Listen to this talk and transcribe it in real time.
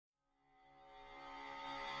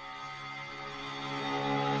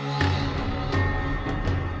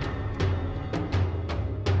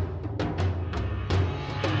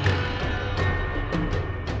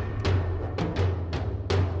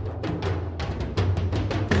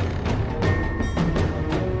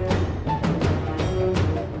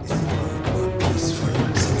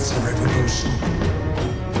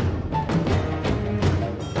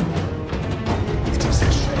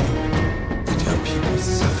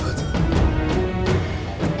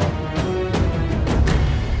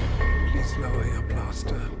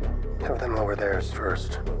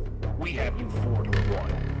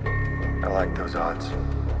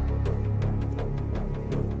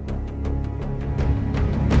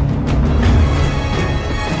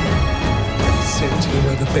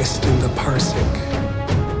best in the parsec.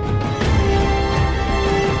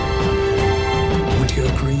 Would you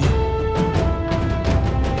agree?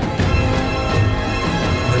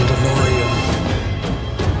 Mandalorian,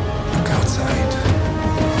 look outside.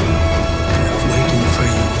 They're waiting for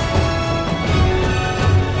you.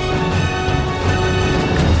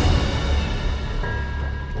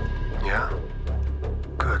 Yeah?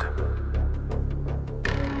 Good.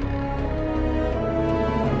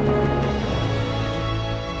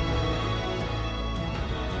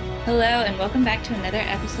 Hello and welcome back to another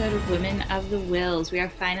episode of Women of the Wills. We are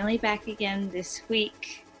finally back again this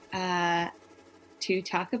week to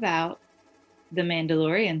talk about The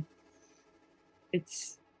Mandalorian.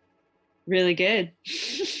 It's really good.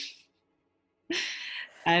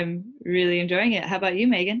 I'm really enjoying it. How about you,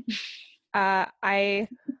 Megan? I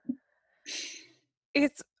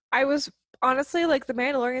was honestly like, The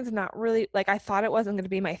Mandalorian's not really, like, I thought it wasn't going to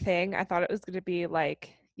be my thing. I thought it was going to be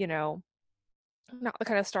like, you know, not the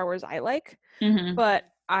kind of Star Wars I like, but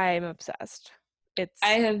I'm obsessed.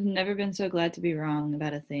 I have never been so glad to be wrong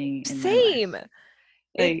about a thing in Same. my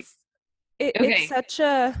life. It's such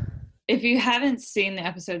a... If you haven't seen the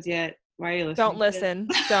episodes yet, why are you listening? Don't listen.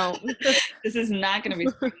 Don't. This is not going to be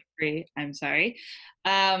spoiler-free. I'm sorry.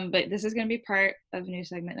 But this is going to be part of a new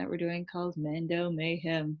segment that we're doing called Mando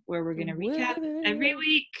Mayhem, where we're going to recap every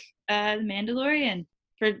week The Mandalorian.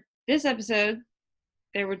 For this episode,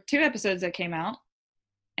 there were 2 episodes that came out,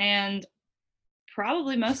 and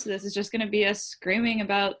probably most of this is just going to be us screaming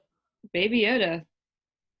about Baby Yoda.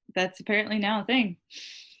 That's apparently now a thing.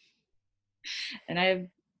 And I have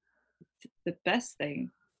the best thing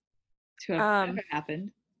to have ever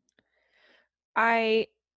happened.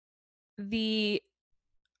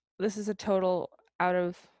 This is a total out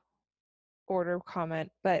of order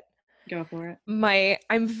comment, but go for it.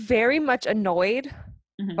 I'm very much annoyed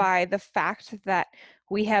by the fact that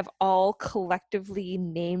we have all collectively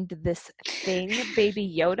named this thing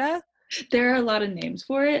Baby Yoda. There are a lot of names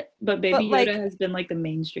for it, but Baby Yoda has been like the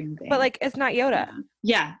mainstream thing. But like, it's not Yoda.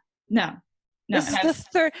 Yeah. No. This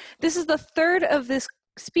is the third of this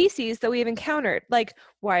species that we have encountered. Like,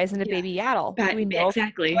 why isn't it Baby Yaddle? Do we know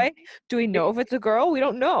exactly? Do we know if it's a girl? We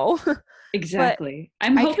don't know. Exactly.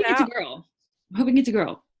 I'm hoping it's a girl. I'm hoping it's a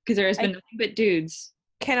girl because there has been nothing but dudes.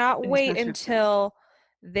 Cannot wait until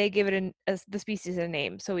they give it the species a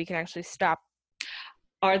name so we can actually stop.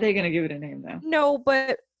 Are they going to give it a name though? No,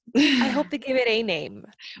 but I hope they give it a name.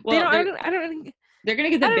 Well, they're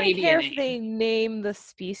going to get the baby I don't care a name. if they name the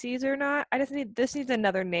species or not. This needs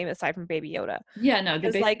another name aside from Baby Yoda. Yeah, no,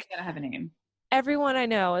 the baby's got to have a name. Everyone I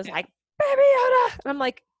know is like, Baby Yoda! And I'm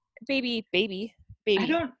like, baby. I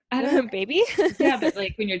don't baby. Yeah, but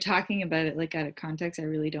like when you're talking about it like out of context, I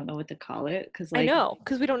really don't know what to call it because like, I know,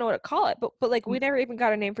 because we don't know what to call it, but like we never even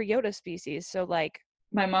got a name for Yoda species. So like,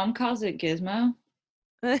 my mom calls it Gizmo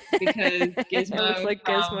because Gizmo looks like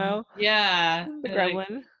Gizmo. Yeah, the gremlin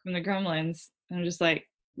like, from the Gremlins. I'm just like,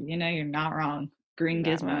 you're not wrong. Green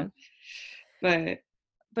Gizmo, but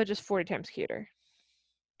just 40 times cuter.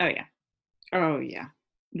 Oh yeah,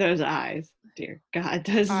 those eyes, dear God,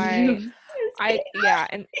 those.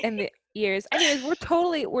 And the ears. Anyways,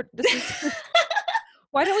 this is.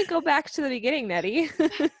 Why don't we go back to the beginning, Nedi?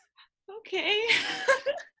 Okay.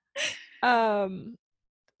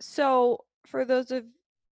 So for those of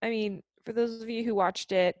you who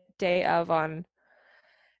watched it day of on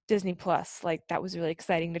Disney Plus, like that was really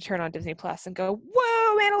exciting to turn on Disney Plus and go,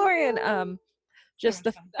 whoa, Mandalorian.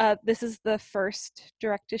 This is the first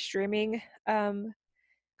direct to streaming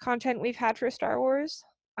content we've had for Star Wars.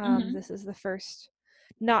 This is the first,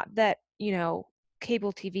 not that,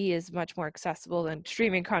 cable TV is much more accessible than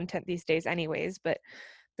streaming content these days anyways, but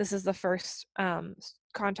this is the first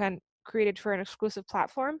content created for an exclusive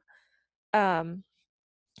platform. And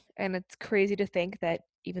it's crazy to think that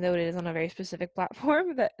even though it is on a very specific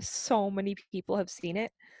platform, that so many people have seen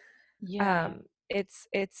it. Yeah. It's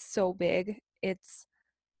so big. It's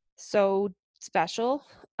so special.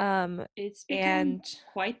 It's become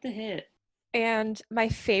quite the hit. And my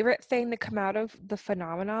favorite thing to come out of the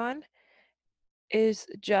phenomenon is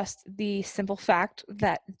just the simple fact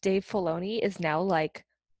that Dave Filoni is now like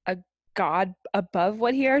a god above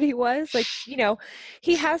what he already was. Like,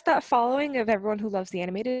 he has that following of everyone who loves the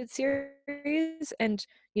animated series, and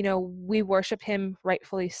we worship him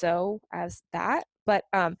rightfully so as that. But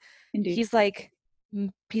he's like,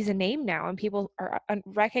 he's a name now, and people are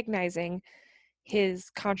recognizing his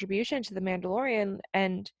contribution to the Mandalorian,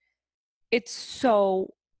 and it's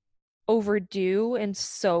so overdue and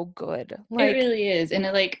so good. Like, it really is. And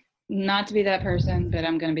it, like, not to be that person, but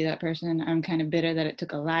I'm gonna be that person. I'm kind of bitter that it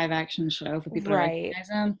took a live action show for people to recognize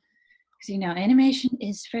him. Because animation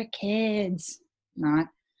is for kids, not.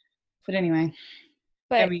 But anyway, I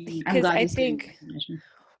But mean, I'm because glad I he's getting think, recognition.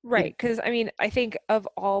 right, because I mean, I think of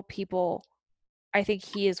all people, I think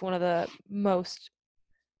he is one of the most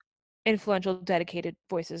influential, dedicated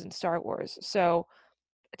voices in Star Wars. So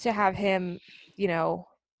to have him,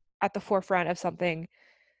 at the forefront of something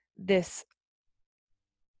this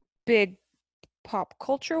big pop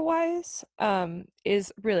culture wise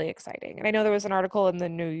is really exciting. And I know there was an article in the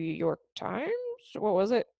New York Times. What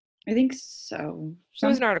was it? I think so. It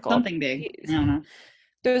was an article. Something big. I don't know.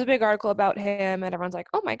 There was a big article about him, and everyone's like,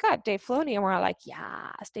 "Oh my God, Dave Filoni!" And we're all like,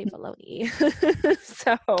 "Yes, Dave Filoni."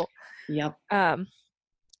 So, Yep. and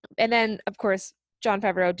then of course Jon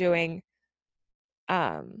Favreau doing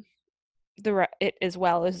it as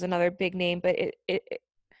well is another big name, but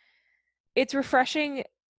it's refreshing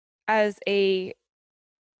as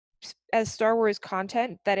Star Wars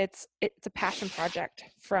content that it's a passion project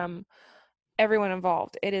from everyone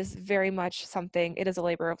involved. It is very much something, it is a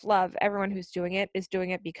labor of love. Everyone who's doing it is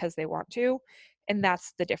doing it because they want to, and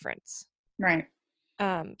that's the difference. Right.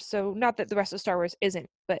 So not that the rest of Star Wars isn't,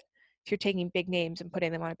 but if you're taking big names and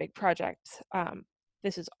putting them on a big project,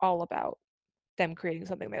 this is all about them creating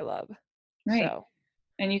something they love. Right. So.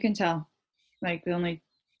 And you can tell, like, the only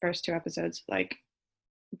first 2 episodes, like,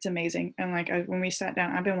 it's amazing. And like when we sat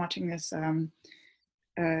down, I've been watching this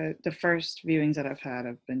the first viewings that I've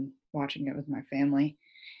been watching it with my family.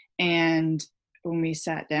 And when we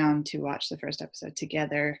sat down to watch the first episode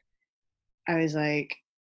together, I was like,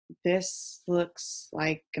 this looks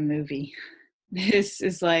like a movie. This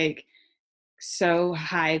is like so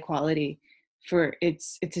high quality for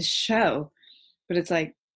it's a show, but it's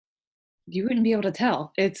like you wouldn't be able to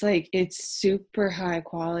tell. It's like it's super high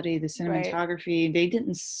quality. The cinematography, right. They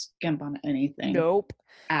didn't skimp on anything. Nope.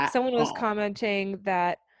 Someone was all. commenting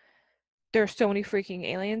that there's so many freaking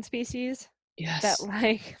alien species. Yes. That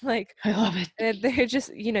like I love it. They're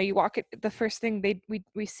just, you walk it, the first thing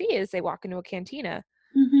we see is they walk into a cantina.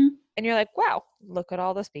 Mm-hmm. And you're like, wow, look at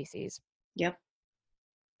all the species. Yep.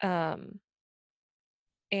 And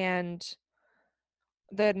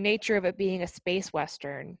the nature of it being a space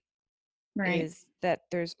western, right, is that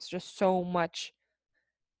there's just so much,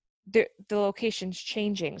 the location's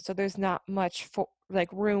changing, so there's not much for like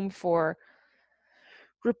room for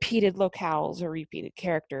repeated locales or repeated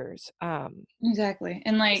characters. Exactly.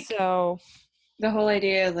 And like so the whole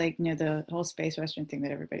idea, like, the whole space western thing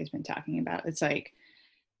that everybody's been talking about, it's like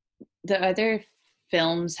the other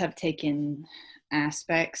films have taken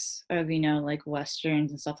aspects of like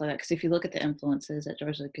westerns and stuff like that, because if you look at the influences that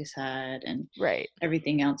George Lucas had and right,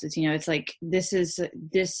 everything else, it's it's like this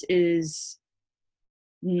is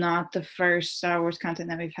not the first Star Wars content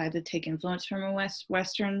that we've had to take influence from a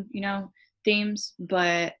western themes,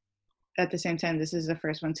 but at the same time this is the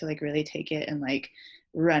first one to like really take it and like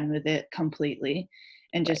run with it completely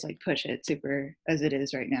and just like push it super as it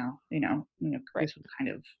is right now. This kind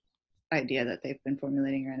of idea that they've been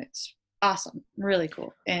formulating around it's awesome, really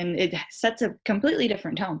cool, and it sets a completely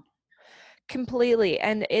different tone. Completely.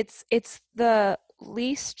 And it is the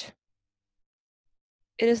least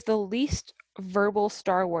verbal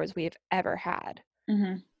Star Wars we have ever had.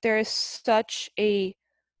 Mm-hmm. There is such a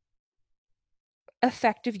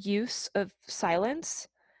effective use of silence,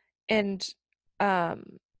 and I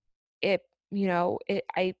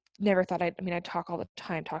never thought I talk all the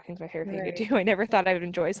time. Talking is my favorite thing to do. I never thought I would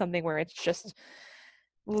enjoy something where it's just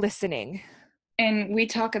listening. And we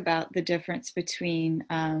talk about the difference between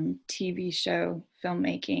TV show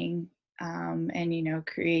filmmaking and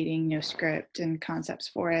creating script and concepts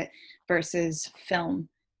for it versus film.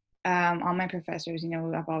 All my professors,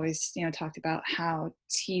 I've always, talked about how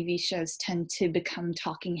TV shows tend to become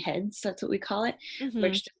talking heads. That's what we call it, mm-hmm.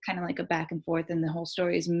 which is kind of like a back and forth, and the whole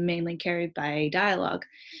story is mainly carried by dialogue.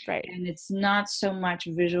 Right. And it's not so much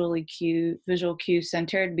visual cue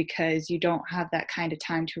centered, because you don't have that kind of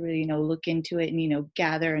time to really, look into it and,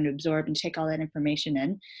 gather and absorb and take all that information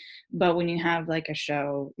in. But when you have like a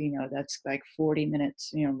show, that's like 40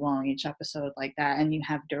 minutes, long each episode like that, and you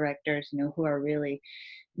have directors, who are really,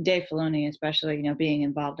 Dave Filoni especially, being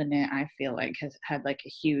involved in it, I feel like has had like a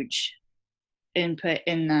huge input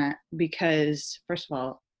in that, because first of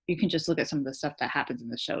all, you can just look at some of the stuff that happens in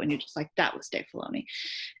the show and you're just like, that was Dave Filoni.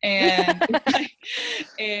 And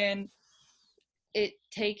and it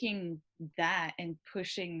taking that and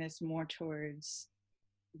pushing this more towards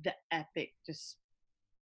the epic, just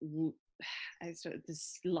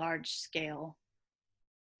this large scale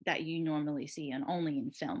that you normally see and only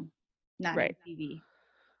in film, not in TV,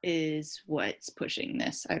 is what's pushing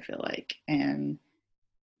this, I feel like. And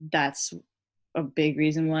that's a big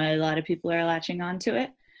reason why a lot of people are latching onto it.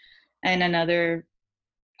 And another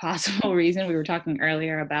possible reason, we were talking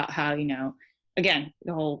earlier about how, again,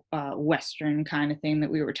 the whole Western kind of thing that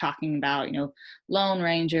we were talking about, Lone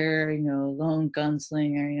Ranger, lone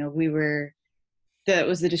gunslinger, that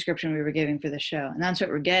was the description we were giving for the show. And that's what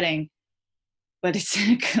we're getting, but it's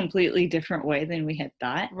in a completely different way than we had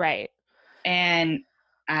thought. Right. And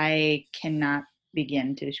I cannot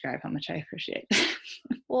begin to describe how much I appreciate it.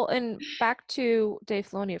 Well, and back to Dave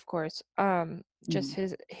Filoni, of course, just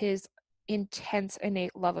his intense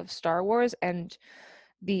innate love of Star Wars and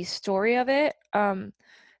the story of it.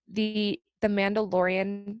 The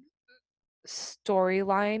Mandalorian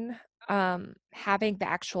storyline, having the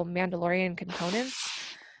actual Mandalorian components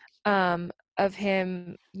of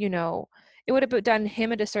him, it would have done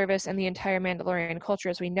him a disservice and the entire Mandalorian culture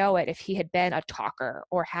as we know it if he had been a talker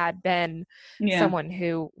or had been someone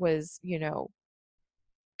who was,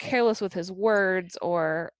 careless with his words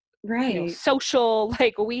or social.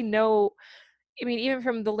 Like, we know, I mean, even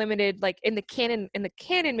from the limited, like in the canon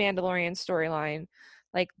Mandalorian storyline,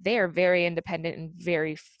 like they are very independent and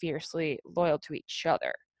very fiercely loyal to each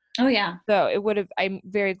other. Oh yeah. So I'm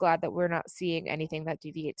very glad that we're not seeing anything that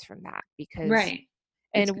deviates from that, because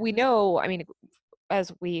and we know, I mean, I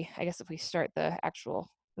guess if we start the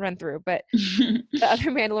actual run through, but the other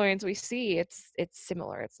Mandalorians we see, it's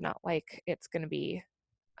similar. It's not like it's going to be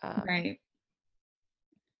right.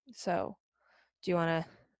 So do you want to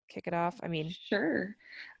kick it off? I mean, sure.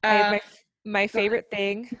 My favorite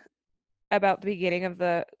thing about the beginning of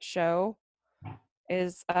the show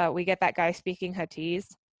is we get that guy speaking Huttese.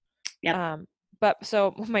 Yeah. But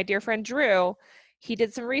so my dear friend Drew, he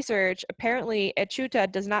did some research. Apparently,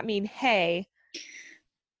 Echuta does not mean hey.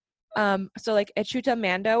 So like Echuta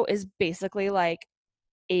Mando is basically like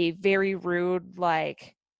a very rude,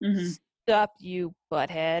 like stop you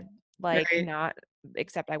butthead, like not.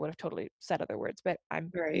 Except I would have totally said other words, but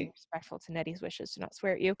I'm being respectful to Nedi's wishes to not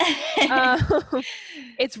swear at you.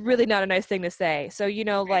 It's really not a nice thing to say. So,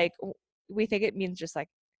 like we think it means just like,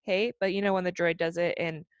 hey, but when the droid does it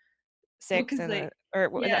in 6 or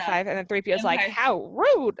was that 5, and then 3PO is like, how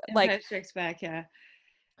rude! Empire Strikes Back, yeah.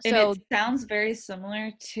 So and it sounds very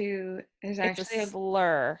similar to. There's actually a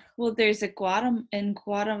slur. Well, there's the Guatemalan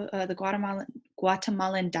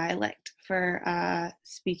dialect for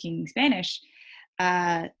speaking Spanish.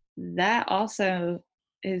 That also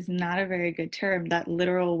is not a very good term. That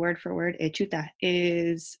literal word for word, hechuta,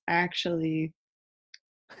 is actually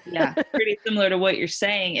pretty similar to what you're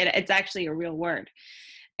saying. It's actually a real word.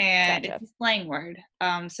 And it's a slang word.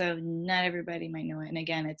 So not everybody might know it. And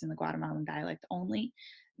again, it's in the Guatemalan dialect only.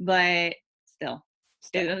 But still.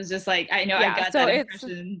 It was just like, I know I got that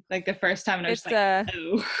impression like the first time, and I was like,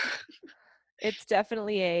 oh. It's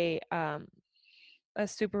definitely a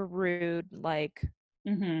super rude, like,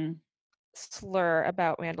 slur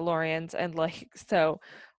about Mandalorians. And like, so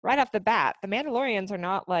right off the bat, the Mandalorians are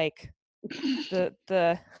not like the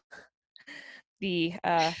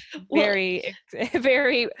very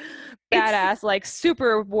very badass, like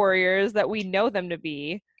super warriors that we know them to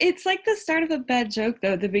be. It's like the start of a bad joke,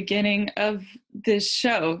 though, the beginning of this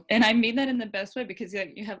show, and I mean that in the best way, because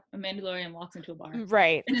you have a Mandalorian walks into a bar,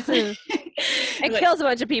 right, and it's like, it kills a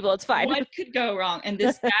bunch of people. It's fine. What could go wrong? And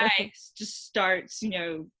this guy just starts,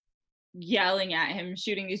 yelling at him,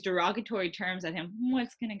 shooting these derogatory terms at him.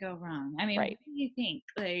 What's gonna go wrong? I mean, what do you think?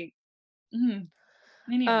 Like,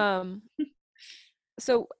 anyway.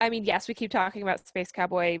 So, I mean, yes, we keep talking about Space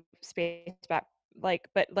Cowboy, Space Bat, like,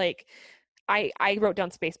 but like, I wrote down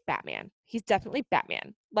Space Batman. He's definitely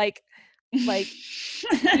Batman. Like,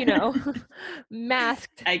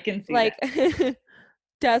 masked. I can see like, that.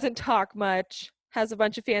 Doesn't talk much, has a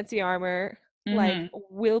bunch of fancy armor, like,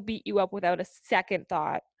 will beat you up without a second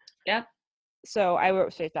thought. Yep. So I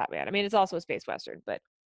wrote Space Batman. I mean, it's also a space western, but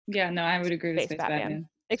yeah, no, I would agree with Space Batman.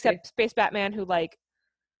 Except Space Batman, who like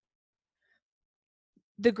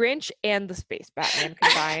the Grinch and the Space Batman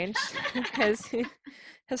combined, because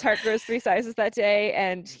his heart grows 3 sizes that day,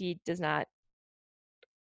 and he does not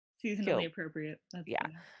seasonally appropriate. That's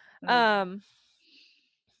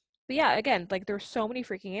but yeah, again, like there's so many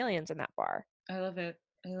freaking aliens in that bar. I love it.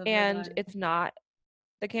 And it's not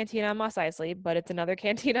the cantina on Mos Eisley, but it's another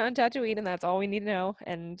cantina on Tatooine, and that's all we need to know.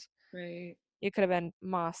 And it could have been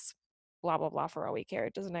Mos blah blah blah for all we care.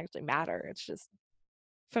 It doesn't actually matter. It's just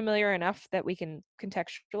familiar enough that we can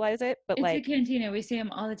contextualize it. But it's like a cantina, we see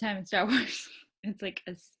them all the time in Star Wars. It's like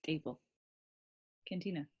a staple.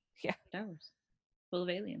 Cantina. Yeah. Star Wars. Full of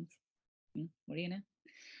aliens. What do you know?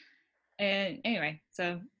 And anyway,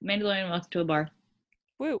 so Mandalorian walks to a bar.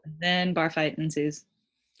 Woo. Then bar fight ensues.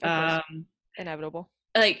 Inevitable.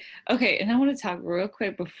 Like, okay, and I want to talk real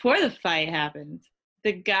quick before the fight happens.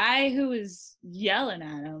 the guy who was yelling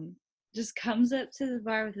at him just comes up to the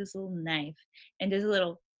bar with his little knife and does a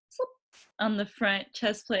little flip on the front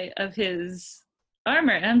chest plate of his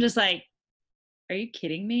armor. And I'm just like, are you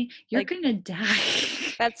kidding me? You're Like, gonna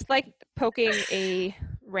die. That's like poking a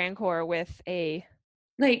rancor with a.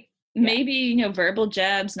 Like, Yeah. maybe, you know, verbal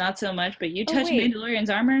jabs, not so much, but you touch wait. Mandalorian's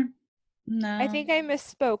armor? No. I think I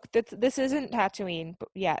misspoke. This isn't Tatooine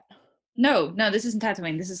yet. No, this isn't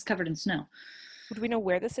Tatooine. This is covered in snow. Do we know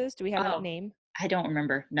where this is? Do we have a name? I don't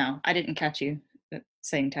remember. No, I didn't catch you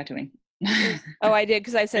saying Tatooine. Oh, I did,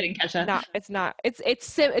 because I said didn't catch that. not. It's not. It's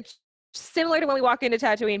similar to when we walk into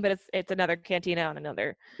Tatooine, but it's another cantina on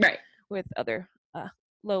another, right, with other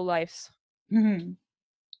low lifes mm-hmm.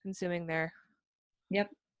 consuming their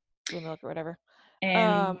blue milk or whatever.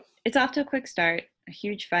 And it's off to a quick start. A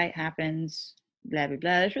huge fight happens. Blah blah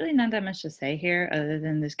blah. There's really not that much to say here, other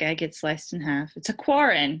than this guy gets sliced in half. It's a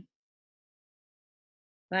Quarren.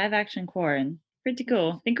 Live action Quarren. Pretty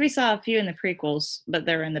cool. I think we saw a few in the prequels, but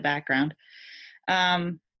they're in the background.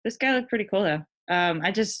 This guy looked pretty cool though.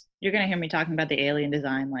 You're gonna hear me talking about the alien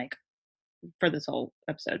design like for this whole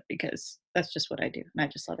episode, because that's just what I do and I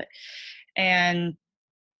just love it. And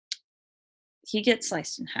he gets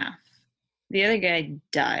sliced in half. The other guy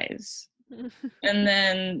dies. And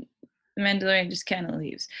then the Mandalorian just kind of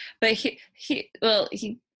leaves. But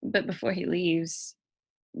but before he leaves,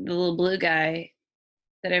 the little blue guy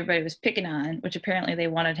that everybody was picking on, which apparently they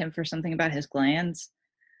wanted him for something about his glands.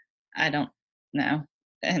 I don't know.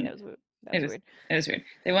 And That was weird. It was weird.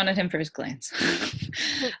 They wanted him for his glands.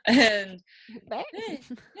 And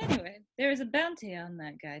anyway, there was a bounty on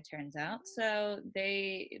that guy, turns out. So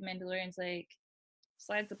Mandalorian's like,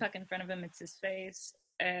 slides the puck in front of him, it's his face.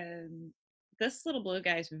 And this little blue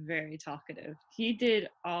guy is very talkative. He did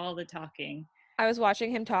all the talking. I was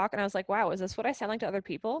watching him talk, and I was like, wow, is this what I sound like to other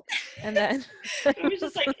people? And then I was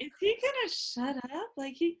just like, is he gonna shut up?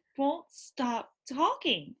 Like, he won't stop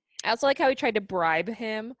talking. I also like how he tried to bribe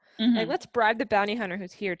him. Mm-hmm. Like, let's bribe the bounty hunter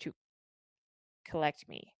who's here to collect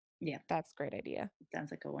me. Yeah. That's a great idea. Sounds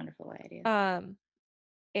like a wonderful idea.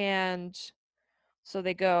 And so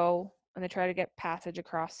they go and they try to get passage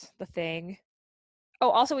across the thing. Oh,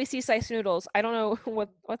 also we see Sice noodles. I don't know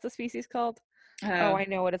what's the species called. Oh, I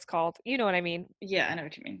know what it's called. You know what I mean. Yeah, I know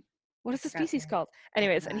what you mean. What is the species called?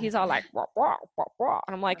 Anyways, and he's all like, wah, wah, wah, wah.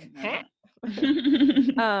 And I'm like, huh?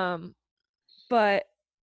 But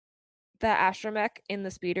the astromech in the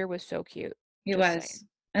speeder was so cute. He was. Saying.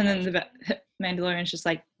 And then the Mandalorian's just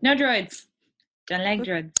like, no droids. Don't like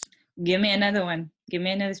droids. Give me another one. Give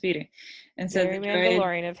me another speeder. And so very the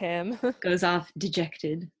Mandalorian of him goes off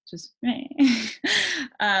dejected. Just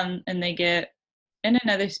and they get in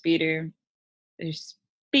another speeder. They're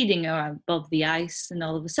speeding above the ice, and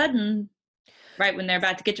all of a sudden, right when they're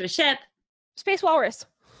about to get to a ship, space walrus,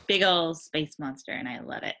 big old space monster, and I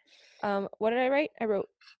love it. What did I write? I wrote,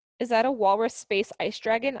 is that a walrus space ice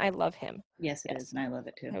dragon? I love him. Yes, it is, and I love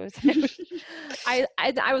it too.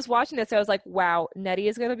 I was watching this, so I was like, wow, Nedi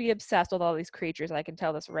is gonna be obsessed with all these creatures. I can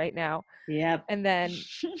tell this right now. Yep. And then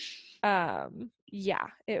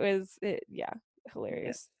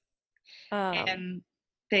hilarious. And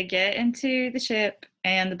they get into the ship,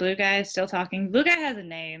 and the blue guy is still talking. The blue guy has a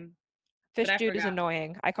name. Fish Dude is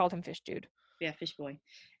annoying. I called him Fish Dude. Yeah, Fish Boy.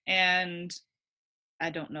 And I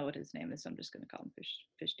don't know what his name is, so I'm just going to call him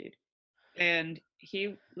Fish Dude. And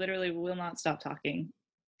he literally will not stop talking.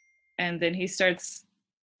 And then he starts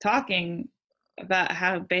talking about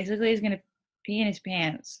how basically he's going to pee in his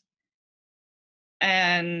pants.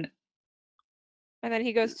 And then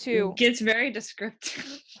he goes to... gets very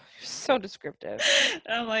descriptive. So descriptive.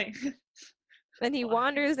 I'm like... Then he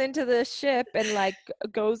wanders into the ship and like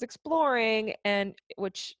goes exploring, and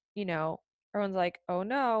which, you know, everyone's like, oh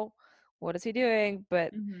no, what is he doing?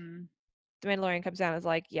 But the Mandalorian comes down and is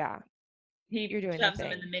like, yeah, you're doing shoves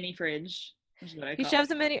him in the mini fridge. He shoves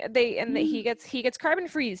him in he gets carbon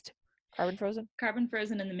frozen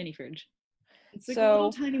in the mini fridge. It's like so a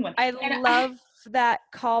little tiny one. I love that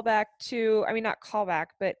callback to, I mean, not callback,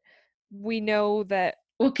 but we know that.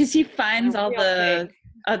 Well, because he finds all the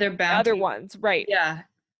other ones, right? Yeah.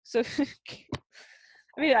 So,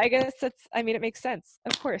 I mean, I guess it makes sense.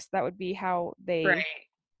 Of course, that would be how they. Right.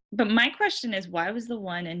 But my question is, why was the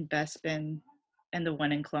one in Bespin and the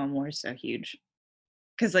one in Clone Wars so huge?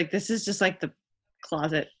 Because like this is just like the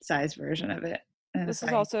closet-sized version of it. And this is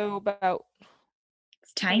also about.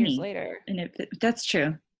 It's tiny. Years later, and that's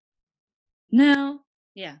true. No.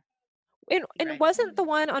 Yeah. And right. Wasn't the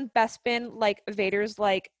one on Bespin like Vader's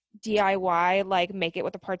like DIY, like make it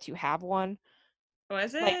with the parts you have one?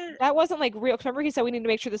 Was it? Like, that wasn't like real. Remember he said we need to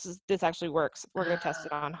make sure this actually works. We're gonna test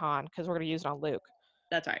it on Han because we're gonna use it on Luke.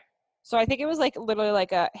 That's right. So I think it was like literally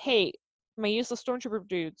like a, hey, my useless stormtrooper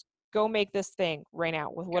dudes, go make this thing right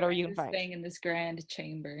now with whatever you can This find. thing in this grand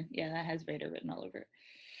chamber. Yeah, that has Vader written all over it.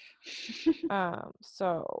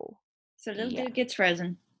 So little yeah. dude gets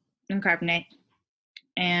frozen in carbonate,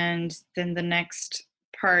 and then the next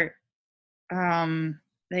part,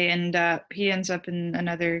 he ends up in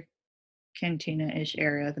another cantina-ish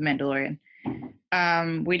area, the Mandalorian.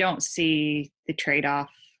 We don't see the trade-off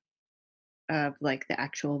of like the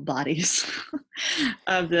actual bodies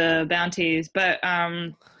of the bounties, but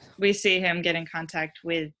we see him get in contact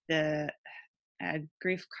with the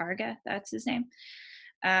Grief Karga. That's his name.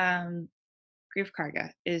 Grief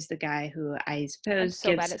Karga is the guy who I suppose I'm so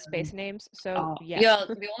gives bad at space names. So yes. Yeah,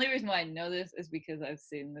 the only reason why I know this is because I've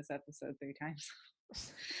seen this episode 3 times.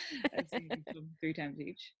 I've seen them 3 times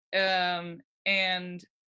each. And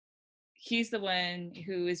he's the one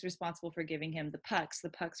who is responsible for giving him the pucks.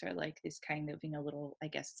 The pucks are like this kind of, little, I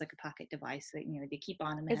guess it's like a pocket device that, they keep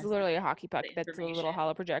on him. It's literally a hockey puck that's a little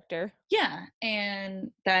hollow projector. Yeah,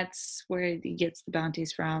 and that's where he gets the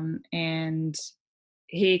bounties from. And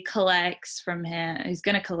he collects from him. He's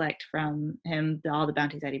going to collect from him all the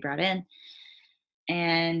bounties that he brought in.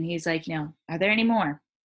 And he's like, are there any more?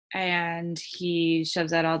 And he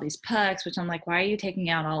shoves out all these pucks, which I'm like, why are you taking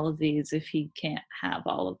out all of these if he can't have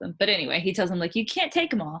all of them? But anyway, he tells him, like, you can't take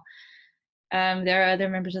them all. There are other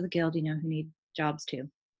members of the guild, who need jobs too.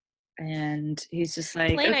 And he's just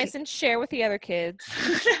like, play nice and share with the other kids.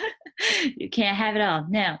 You can't have it all.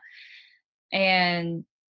 No. And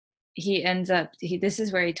he ends up, this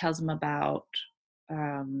is where he tells him about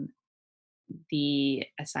the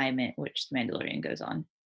assignment which the Mandalorian goes on.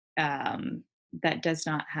 That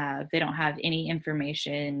they don't have any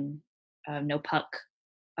information, no puck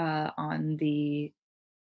on the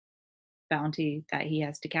bounty that he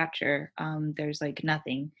has to capture. There's like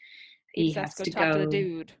nothing. He has to go talk to the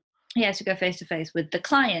dude. He has to go face to face with the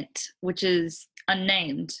client, which is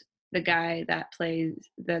unnamed. The guy that's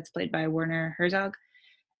played by Werner Herzog.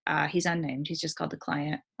 He's unnamed. He's just called the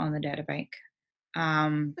client on the databank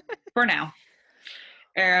for now.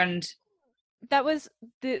 And that was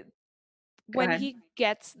when he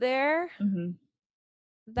gets there,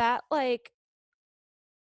 that like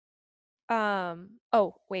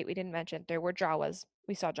oh wait, we didn't mention there were Jawas.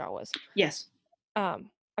 We saw Jawas. Yes. I'm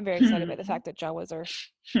very excited by the fact that Jawas are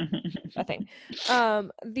a thing.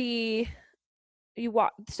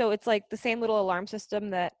 So it's like the same little alarm system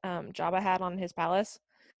that Jabba had on his palace,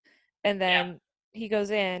 and then he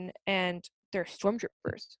goes in and they're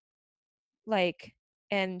stormtroopers, like,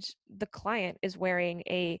 and the client is wearing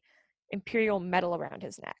a Imperial medal around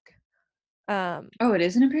his neck. Oh, it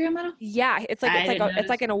is an Imperial medal? Yeah, it's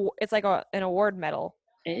like an award medal.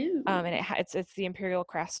 Ooh. And it's the Imperial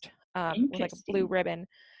crest with like a blue ribbon,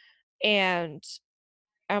 and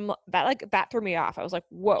that threw me off. I was like,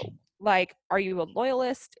 whoa, like, are you a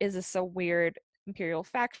loyalist? Is this a weird Imperial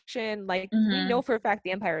faction? Like, we know for a fact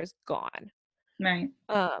the Empire is gone, right?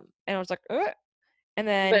 And I was like, ugh. And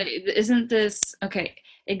then, but isn't this okay?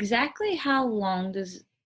 Exactly how long does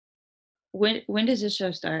when does this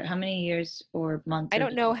show start? How many years or months? I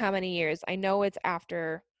don't know how many years. I know it's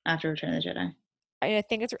after Return of the Jedi. I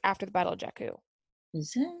think it's after the Battle of Jakku.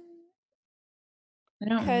 Is it? I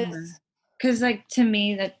don't remember. Because, like, to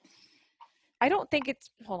me, that I don't think it's.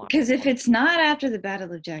 Hold on. Because if it's not after the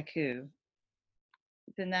Battle of Jakku,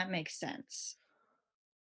 then that makes sense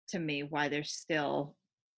to me. Why there's still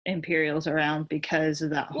Imperials around, because of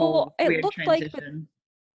that whole weird transition.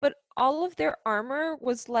 But all of their armor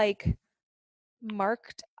was like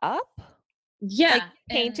marked up. Yeah, like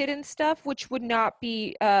painted and stuff, which would not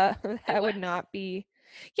be would not be.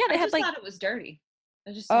 Yeah, they had like. I thought it was dirty.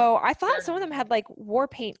 I thought some of them had like war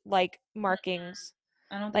paint like markings.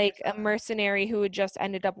 I don't think like a mercenary who had just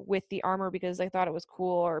ended up with the armor because they thought it was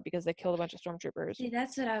cool or because they killed a bunch of stormtroopers. See,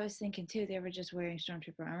 that's what I was thinking too. They were just wearing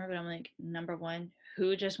stormtrooper armor, but I'm like, number one,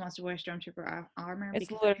 who just wants to wear stormtrooper armor?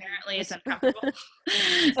 Because apparently it's uncomfortable.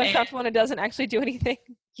 It's uncomfortable and it doesn't actually do anything.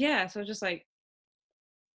 Yeah, so just like,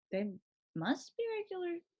 they must be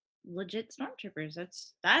regular, legit stormtroopers.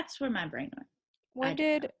 That's where my brain went. When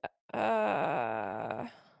did 4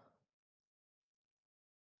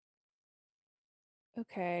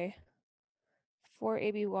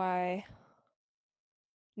 ABY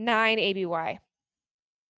 9 ABY.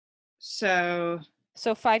 So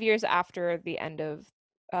 5 years after the end of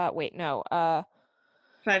 5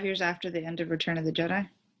 years after the end of Return of the Jedi?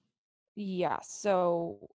 Yeah,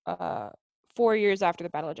 so 4 years after the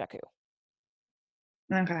Battle of Jakku.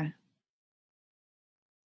 Okay.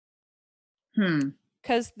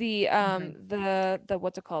 Because the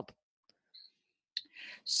what's it called?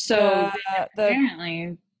 So The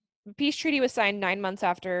apparently, peace treaty was signed 9 months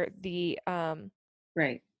after the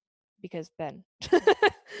right. because Ben.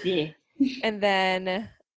 Yeah. And then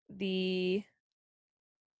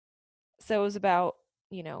so it was about,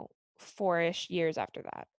 4-ish years after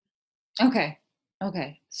that. Okay.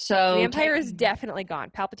 Okay. So the So Empire is definitely gone.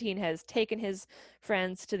 Palpatine has taken his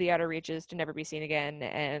friends to the outer reaches to never be seen again,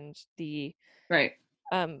 and the right.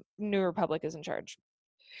 New Republic is in charge.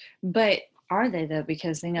 But are they though?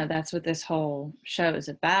 Because that's what this whole show is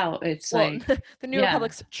about. It's like, the New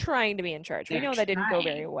Republic's trying to be in charge. We they're know that didn't go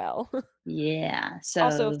trying. very well. Yeah. Also,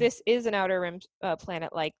 So if this is an outer rim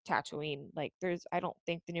planet like Tatooine, like I don't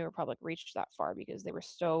think the New Republic reached that far because they were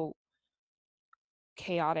so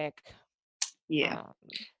chaotic. yeah,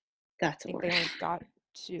 I that's a think word. they only got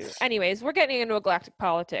to. Anyways, we're getting into a galactic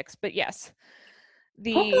politics, but yes,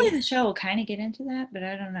 Hopefully the show will kind of get into that, but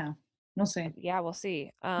I don't know. We'll see. Yeah, we'll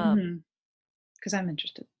see. Because I'm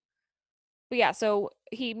interested. But yeah, so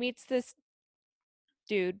he meets this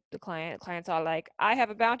dude, the client. The client's all like, "I have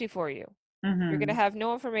a bounty for you. You're gonna have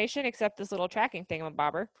no information except this little tracking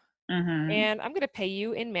thingamabobber, and I'm gonna pay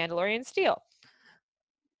you in Mandalorian steel."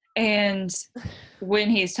 And when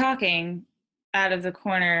he's talking, out of the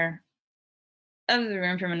corner of the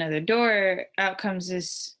room from another door, out comes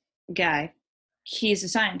this guy. He's a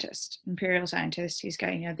scientist, imperial scientist. He's got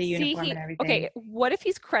the uniform and everything. Okay, what if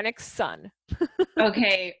he's Krennic's son?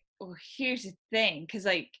 Okay, well, here's the thing, because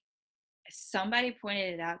somebody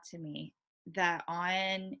pointed it out to me that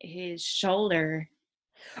on his shoulder.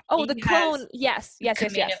 Oh, the clone. Yes. Yeah,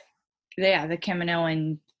 the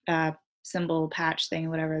Kaminoan symbol patch thing,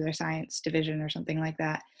 whatever, their science division or something like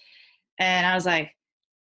that. And I was like,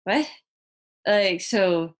 what? Like,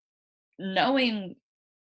 so knowing,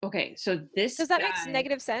 okay, so this Because that makes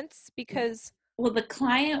negative sense because. Well, the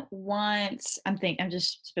client wants, I'm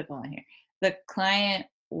just spitballing here. The client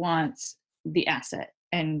wants the asset,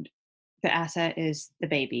 and the asset is the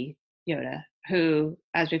baby Yoda, who,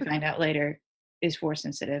 as we find out later, is force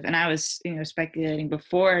sensitive. And I was, speculating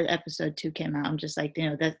before episode 2 came out. I'm just like,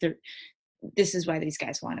 this is why these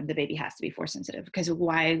guys want him. The baby has to be force sensitive, because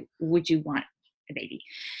why would you want a baby?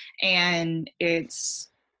 And it's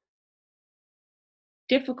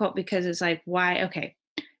difficult because it's like, why? Okay,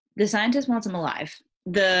 the scientist wants him alive.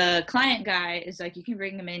 The client guy is like, you can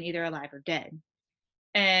bring him in either alive or dead.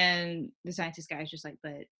 And the scientist guy is just like,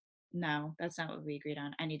 but no, that's not what we agreed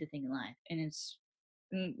on. I need the thing alive. And it's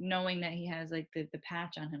knowing that he has like the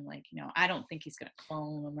patch on him, like, I don't think he's gonna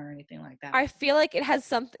clone him or anything like that. I feel like it has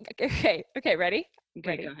something. Okay, ready?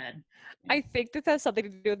 Okay, go ahead. I think this has something to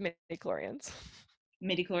do with midichlorians.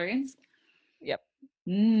 Midichlorians? Yep.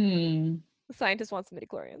 The scientist wants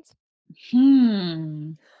midichlorians.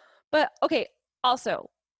 Hmm. But okay, also,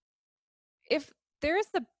 if there's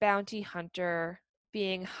the bounty hunter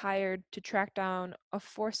being hired to track down a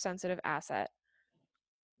force sensitive asset,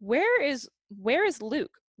 where is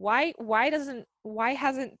Luke? Why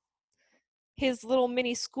hasn't his little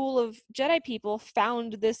mini school of Jedi people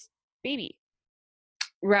found this baby?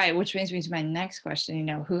 Right, which brings me to my next question.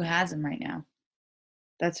 Who has him right now?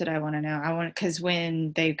 That's what I want to know. Because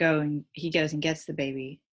when they go and he goes and gets the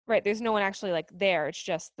baby, right, there's no one actually like there. It's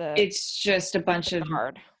just a bunch of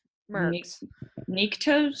mercs.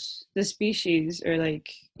 Niktos, the species, or like,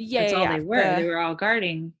 that's all they were. They were all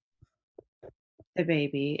guarding the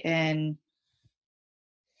baby. And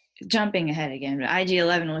jumping ahead again, but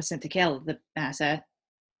IG-11 was sent to kill the asset.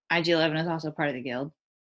 IG-11 is also part of the guild.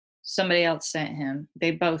 Somebody else sent him.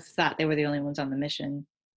 They both thought they were the only ones on the mission.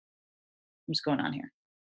 What's going on here?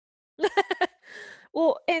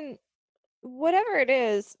 Well, and whatever it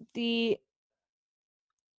is,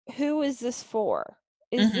 who is this for?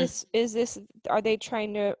 Is this are they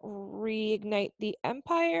trying to reignite the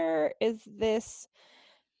Empire? Is this,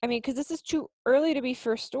 I mean, because this is too early to be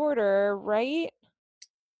First Order, right?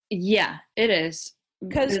 Yeah, it is.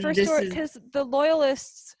 Because the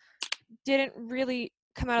Loyalists didn't really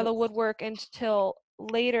come out of the woodwork until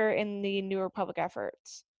later in the New Republic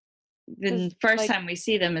efforts. The first time we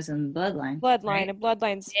see them is in Bloodline. Right? And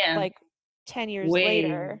Bloodline's like 10 years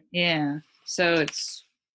later. Yeah. So it's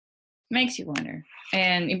makes you wonder.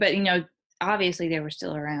 But obviously they were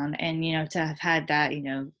still around, and to have had that,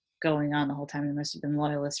 going on the whole time, they must have been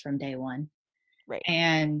loyalists from day one. Right.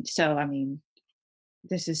 And so, I mean,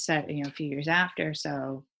 this is set, a few years after,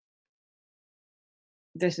 so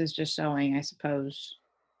this is just showing, I suppose,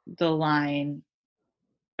 the line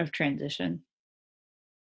of transition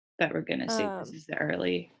that we're gonna see. This is the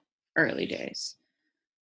early days.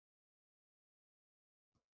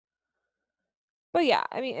 But yeah,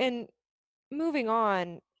 I mean, and moving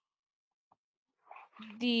on,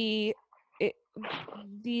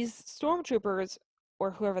 these stormtroopers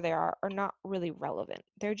or whoever they are not really relevant.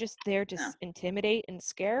 They're just there to intimidate and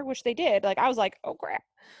scare, which they did. Like I was like, oh crap.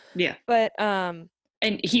 Yeah. But and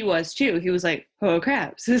he was too. He was like, oh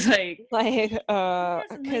crap. So it's like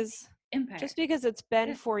because Empire. Just because it's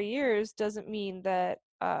been 4 years doesn't mean that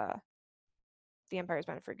the Empire's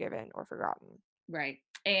been forgiven or forgotten. Right.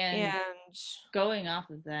 And going off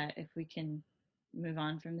of that, if we can move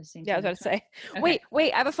on from the scene. Yeah, I was about to say. Okay.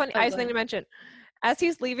 Wait, I have a funny I have something to mention. As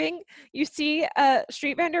he's leaving, you see a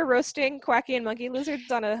street vendor roasting quacky and monkey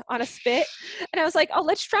lizards on a spit. And I was like, oh,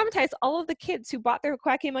 let's traumatize all of the kids who bought their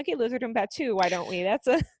quacky and monkey lizard in Batu. Why don't we? I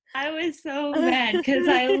was so mad because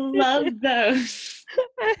I love those.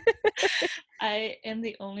 I am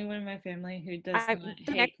the only one in my family who does not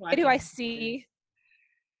hate quacky. Who I see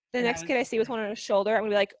the next kid I see with one on his shoulder, I'm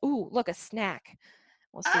gonna be like, ooh, look, a snack.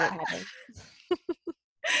 We'll see what happens.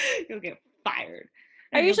 You'll get fired.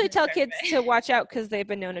 I usually tell kids to watch out because they've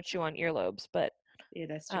been known to chew on earlobes, but yeah,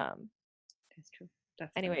 that's true. That's true.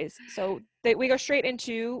 That's anyways, so we go straight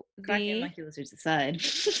into quacky and monkey lizards aside.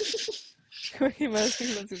 Quacky and monkey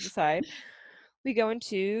lizards aside. We go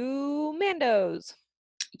into Mando's.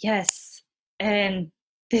 Yes, and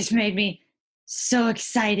this made me so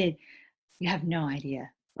excited. You have no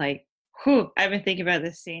idea. Like, I've been thinking about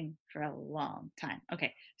this scene for a long time.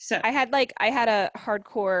 Okay, so I had a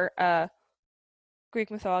hardcore Greek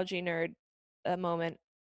mythology nerd moment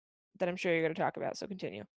that I'm sure you're going to talk about. So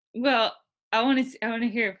continue. Well, I want to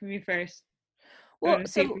hear it from you first. Well,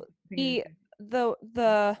 so the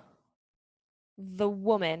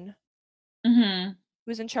woman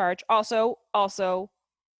who's in charge, also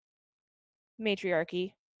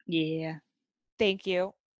matriarchy. Yeah. Thank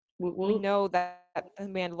you. We know that the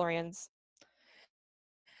Mandalorians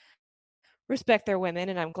respect their women,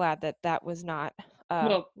 and I'm glad that was not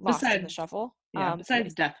lost in the shuffle. Yeah,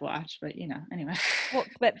 besides Death Watch, but anyway. Well,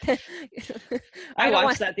 but I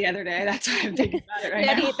watched that the other day. That's why I'm thinking about it right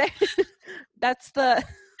now. That's the.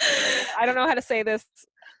 I don't know how to say this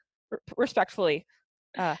respectfully.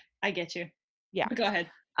 I get you. Yeah. Go ahead.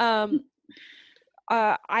 I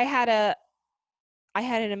had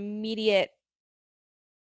an immediate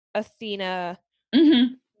Athena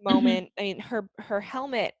moment. I mean, her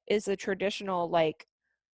helmet is a traditional like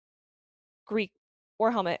Greek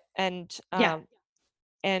war helmet, and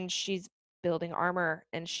and she's building armor,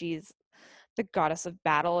 and she's the goddess of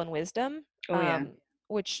battle and wisdom.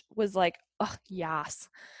 Which was like, oh yes.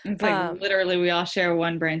 It's like literally we all share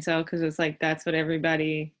one brain cell because it's like that's what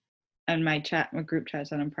everybody in my group chats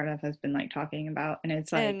that I'm part of has been like talking about, and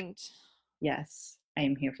it's like, yes, I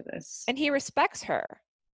am here for this. And he respects her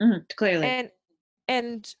clearly.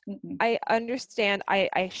 And I understand.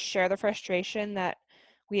 I share the frustration that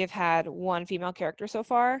we have had one female character so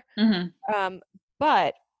far.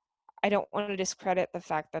 But I don't want to discredit the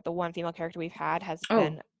fact that the one female character we've had has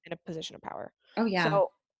been in a position of power. Oh yeah.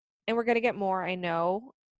 So, and we're gonna get more, I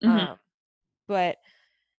know. But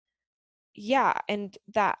yeah, and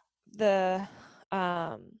that the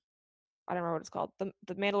I don't remember what it's called.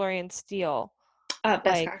 The Mandalorian steel.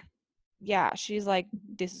 Beskar. Yeah, she's like,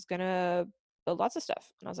 this is gonna build lots of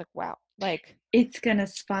stuff. And I was like, wow. Like, it's gonna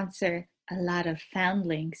sponsor a lot of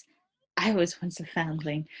foundlings. I was once a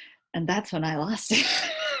foundling, and that's when I lost it.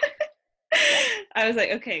 I was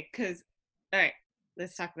like, okay, because, all right,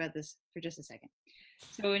 let's talk about this for just a second.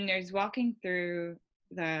 So when there's walking through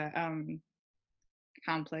the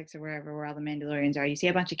complex or wherever where all the Mandalorians are, you see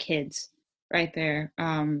a bunch of kids right there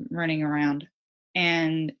running around.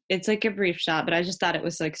 And it's like a brief shot, but I just thought it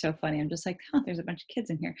was like so funny. I'm just like, there's a bunch of kids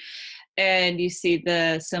in here. And you see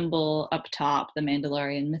the symbol up top, the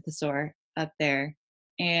Mandalorian mythosaur up there.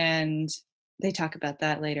 And they talk about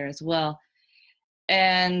that later as well.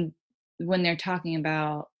 And when they're talking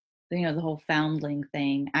about, the whole foundling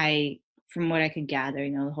thing, from what I could gather,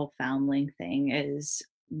 the whole foundling thing is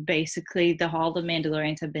basically all the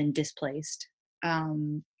Mandalorians have been displaced.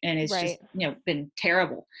 And it's just, been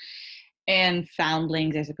terrible. And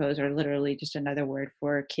foundlings, I suppose, are literally just another word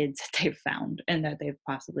for kids that they've found and that they've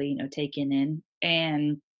possibly, taken in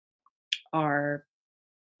and are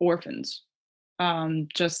orphans.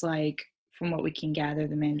 Just like from what we can gather,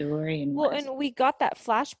 the Mandalorian was. Well, and we got that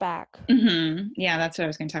flashback. Yeah, that's what I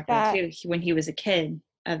was going to talk about too. When he was a kid,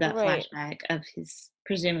 of that flashback of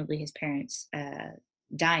presumably his parents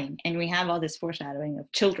dying. And we have all this foreshadowing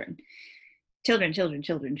of children.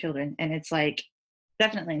 And it's like,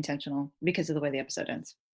 definitely intentional because of the way the episode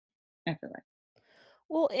ends, I feel like.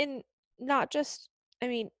 Well, in not just,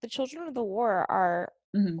 the children of the war are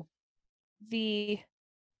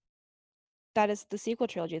that is the sequel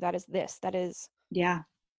trilogy. That is this. That is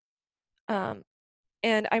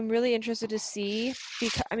And I'm really interested to see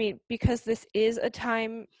because this is a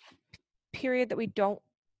time period that we don't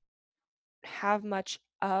have much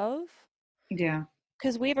of. Yeah.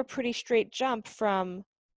 Because we have a pretty straight jump from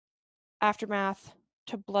Aftermath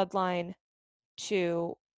to Bloodline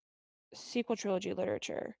to sequel trilogy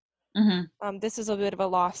literature. Mm-hmm. This is a bit of a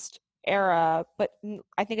lost era, but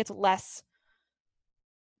I think it's less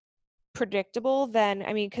predictable than,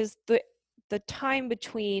 because the time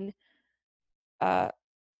between the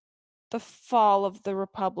fall of the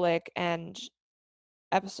Republic and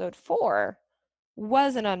episode 4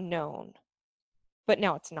 was an unknown, but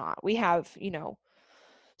now it's not. We have,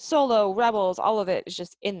 Solo, Rebels, all of it is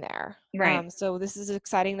just in there. Right. So this is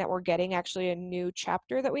exciting that we're getting actually a new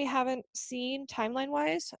chapter that we haven't seen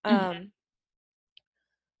timeline-wise.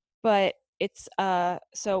 But it's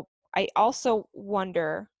so I also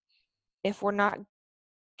wonder if we're not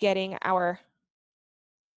getting our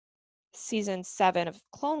season 7 of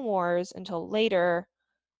Clone Wars until later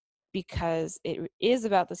because it is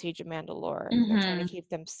about the Siege of Mandalore and they're trying to keep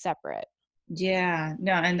them separate. Yeah.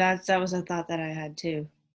 No, and that was a thought that I had too.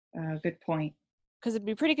 Good point. Because it'd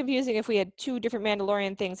be pretty confusing if we had 2 different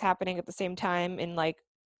Mandalorian things happening at the same time in like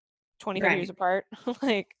 25 years apart,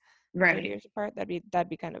 like 30 years apart. That'd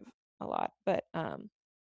be kind of a lot. But I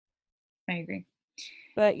agree.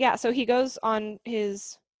 But yeah, so he goes on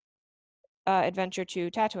his adventure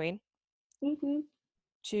to Tatooine.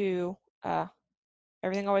 To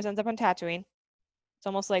everything always ends up on Tatooine. It's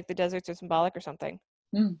almost like the deserts are symbolic or something.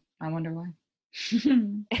 I wonder why.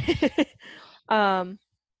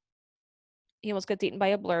 He almost gets eaten by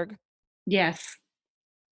a blurg. Yes,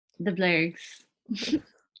 the blurgs.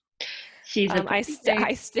 She's a I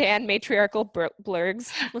stand matriarchal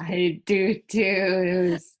blurgs. I do too.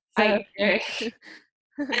 It was so good.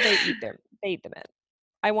 They eat them in.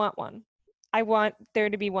 I want one. I want there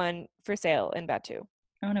to be one for sale in Batu.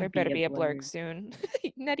 There better be a blurg soon.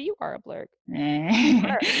 Nedi, you are a blurg.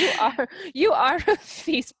 You are a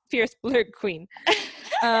fierce blurg queen.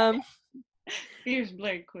 Fierce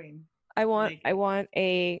blurg queen. I want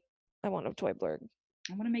a toy blurg.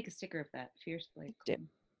 I want to make a sticker of that. Fierce blurg queen.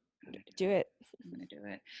 Do it. I'm gonna do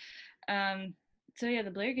it. So yeah,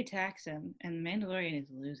 the blurg attacks him, and the Mandalorian is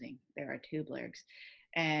losing. There are 2 blurgs,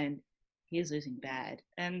 and he's losing bad.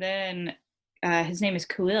 And then his name is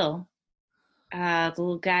Kuil, the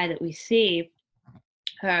little guy that we see,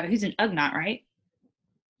 who's an Ugnaught, right?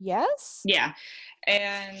 Yes. Yeah,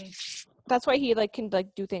 and that's why he can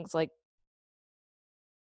do things like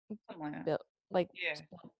build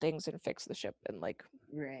things and fix the ship and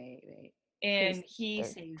right. And he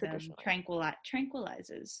saves them,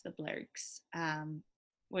 tranquilizes the blurgs.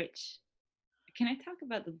 Which, can I talk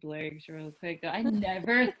about the blurgs real quick? I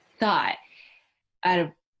never thought, out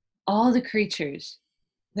of all the creatures,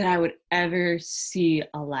 that I would ever see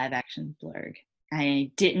a live action blurg.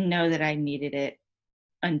 I didn't know that I needed it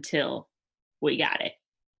until we got it,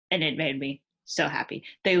 and it made me so happy.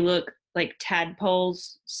 They look like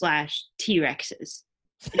tadpoles / T-Rexes.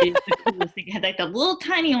 It is the coolest thing. It had the little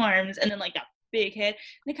tiny arms and then that big head.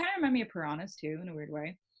 And they kind of remind me of piranhas too, in a weird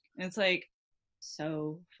way. And it's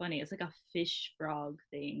so funny. It's like a fish frog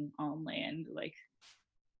thing on land,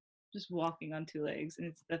 just walking on 2 legs, and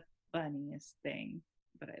it's the funniest thing.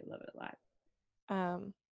 But I love it a lot.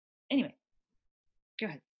 Anyway, go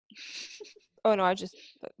ahead. Oh no,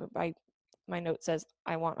 my note says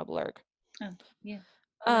I want a blurg. Oh yeah.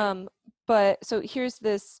 But so here's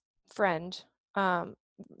this friend.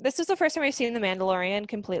 This is the first time I've seen the Mandalorian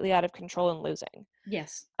completely out of control and losing.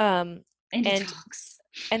 Yes. And he talks.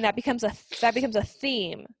 And that becomes a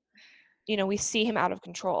theme. We see him out of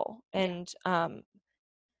control, and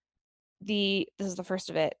this is the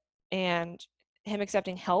first of it, and him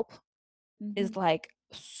accepting help is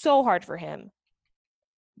so hard for him,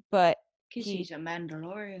 but he's a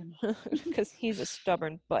Mandalorian. because he's a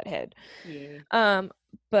stubborn butthead. Yeah.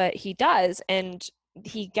 But he does, and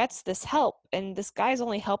he gets this help, and this guy's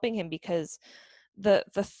only helping him because the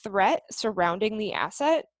threat surrounding the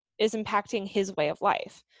asset is impacting his way of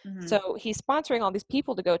life. So he's sponsoring all these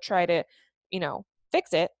people to go try to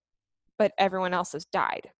fix it, but everyone else has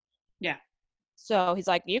died. Yeah. So he's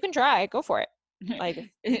like, you can try, go for it.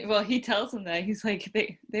 Well, he tells them that he's like,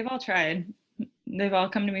 they've all tried, they've all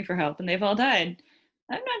come to me for help, and they've all died.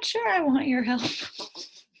 I'm not sure I want your help.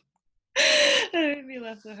 That made me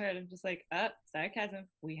laugh so hard. I'm just like, sarcasm.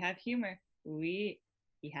 We have humor. He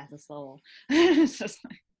has a soul. It's just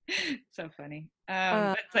so funny.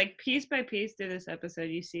 But it's piece by piece through this episode,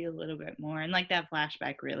 you see a little bit more, and that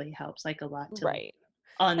flashback really helps a lot to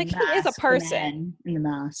unmask he is a person the man in the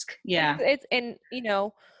mask. Yeah. It's and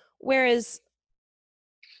whereas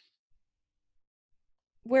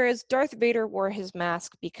whereas Darth Vader wore his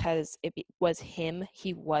mask because was him.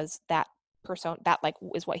 He was that person. That like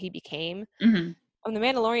is what he became. Mm-hmm. And the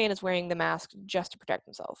Mandalorian is wearing the mask just to protect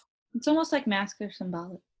himself. It's almost like masks are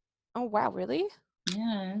symbolic. Oh wow, really?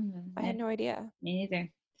 Yeah. I had no idea. Me neither.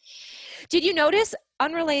 Did you notice?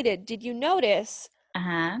 Unrelated. Did you notice?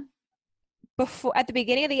 Before at the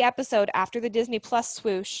beginning of the episode, after the Disney Plus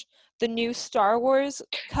swoosh, the new Star Wars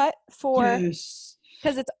cut for Yes.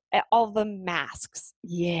 because it's all the masks.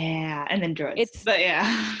 Yeah, and then droids. But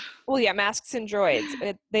yeah. Well, yeah, masks and droids.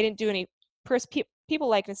 They didn't do any people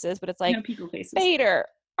likenesses, but it's like no people faces. Vader,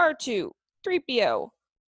 R2, 3PO,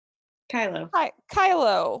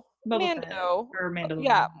 Kylo, Mando, or Mandalorian.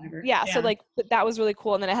 Yeah, whatever. yeah. So like that was really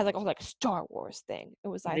cool, and then it has like a whole like Star Wars thing.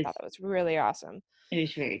 I thought that was really awesome. It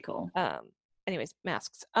is very cool. Anyways,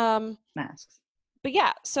 masks. Masks. But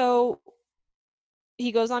yeah, so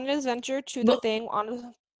he goes on an adventure to the thing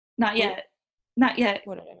on. Not yet. What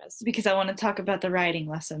did I miss? Because I want to talk about the writing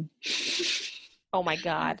lesson. Oh my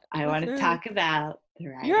god! I want to talk about the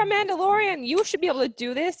writing. You're a Mandalorian. Lesson. You should be able to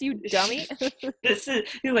do this, you dummy. He's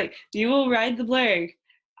like, you will ride the blurg.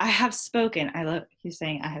 I have spoken. He's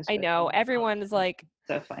saying I have spoken. I know. Everyone is like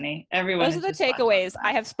so funny. Everyone. Those are the takeaways.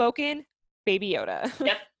 I have spoken. Baby Yoda.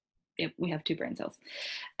 Yep. We have 2 brain cells,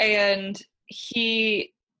 and okay.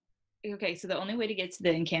 So the only way to get to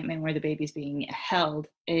the encampment where the baby's being held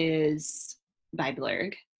is by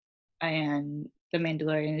blurg, and the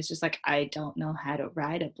Mandalorian is just like, I don't know how to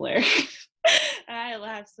ride a blurg. I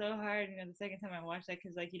laughed so hard, the second time I watched that,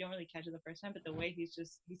 because like you don't really catch it the first time, but the way he said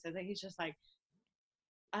that, he's just like,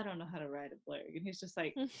 I don't know how to ride a blurg, and he's just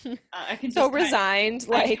like, I can so resigned,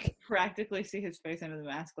 I can practically see his face under the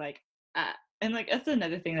mask, like, and like that's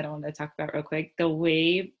another thing that I wanted to talk about real quick. The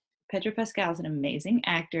way Pedro Pascal is an amazing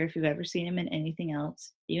actor. If you've ever seen him in anything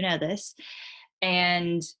else, you know this,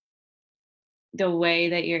 and the way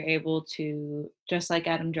that you're able to, just like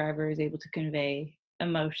Adam Driver is able to convey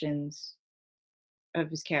emotions of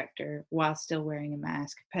his character while still wearing a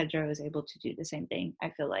mask, Pedro is able to do the same thing,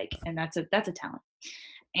 I feel like, and that's a talent,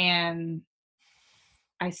 and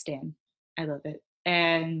I love it,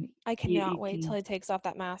 and I cannot wait till he takes off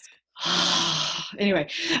that mask. Anyway,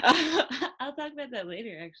 I'll talk about that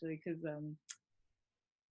later actually, because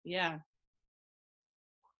yeah,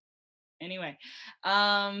 anyway,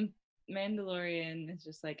 Mandalorian is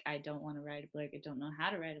just like, I don't want to ride a blurg, I don't know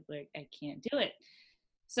how to ride a blurg, I can't do it.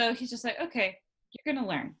 So he's just like, okay, you're gonna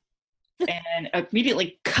learn. And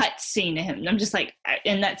immediately cut scene to him. And I'm just like,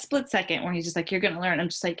 in that split second where he's just like, you're gonna learn, I'm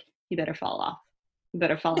just like, you better fall off. You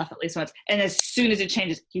better fall off at least once. And as soon as it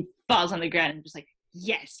changes, he falls on the ground and I'm just like,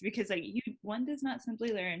 yes, because like one does not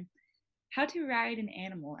simply learn how to ride an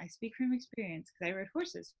animal. I speak from experience because I rode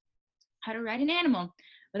horses. How to ride an animal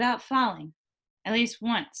without falling at least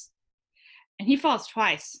once. And he falls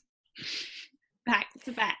twice, back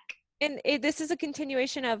to back. And this is a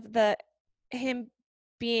continuation of him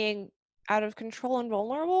being out of control and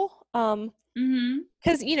vulnerable.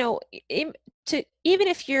 Because even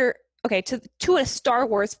if you're to a Star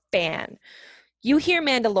Wars fan, you hear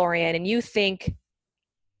Mandalorian and you think,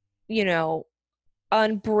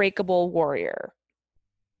 unbreakable warrior.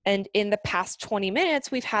 And in the past 20 minutes,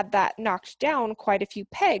 we've had that knocked down quite a few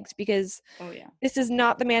pegs because this is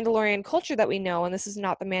not the Mandalorian culture that we know, and this is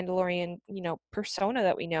not the Mandalorian, persona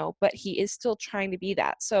that we know, but he is still trying to be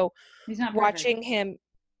that. So watching him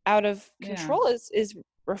out of control is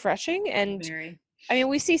refreshing. And I mean,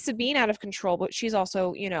 we see Sabine out of control, but she's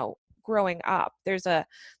also, growing up. There's a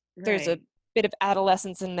bit of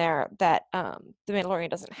adolescence in there that the Mandalorian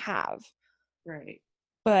doesn't have. Right.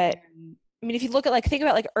 But I mean, if you look at think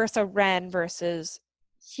about Ursa Wren versus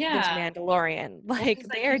this Mandalorian,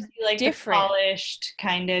 they are different. The polished,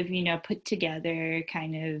 kind of, put together,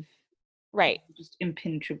 kind of just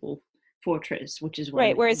impenetrable fortress, which is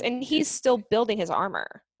right. Whereas, and he's still building his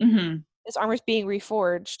armor. Mm-hmm. His armor's being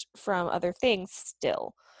reforged from other things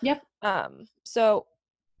still. Yep. So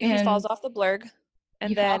he falls off the blurg,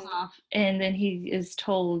 and falls off, and then he is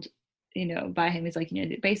told, by him, he's like,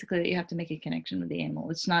 basically you have to make a connection with the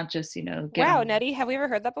animal. It's not just, wow, Nedi, have we ever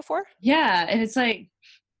heard that before? Yeah, and it's like,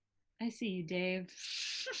 I see you, Dave.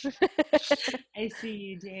 I see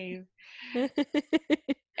you, Dave.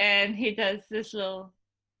 And he does this little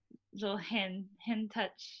hand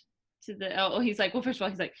touch to the. He's like, well, first of all,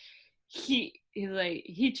 he's like, he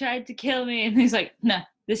tried to kill me, and he's like, no,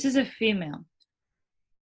 this is a female.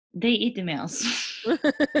 They eat the males.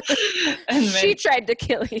 And she tried to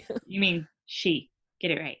kill you. You mean she?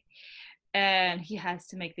 Get it right. And he has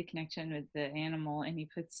to make the connection with the animal, and he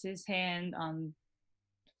puts his hand on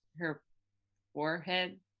her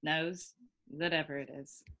forehead, nose, whatever it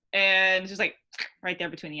is. and just like right there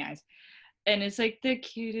between the eyes. And it's like the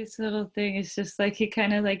cutest little thing. It's just like he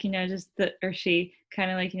kind of like, she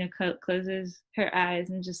kind of like, closes her eyes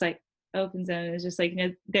and just like opens them. And it's just like,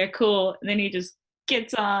 they're cool. And then he just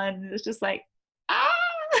gets on. And it's just like, ah.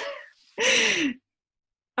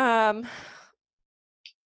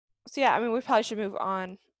 So yeah, I mean, we probably should move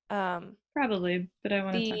on. Probably, but I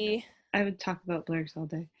want to talk. I would talk about blurs all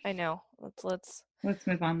day. I know. Let's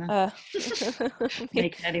move on then.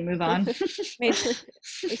 Make Nedi move on. We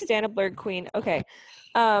stand a blurred queen. Okay.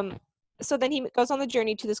 So then he goes on the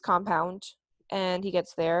journey to this compound, and he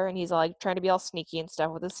gets there, and he's like trying to be all sneaky and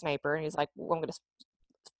stuff with his sniper, and he's like, well, I'm gonna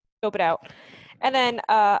scope it out. And then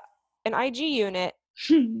an IG unit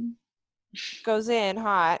goes in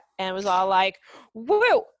hot and was all like,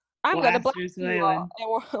 woo, I'm gonna blast you all.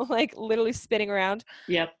 And we're like literally spinning around.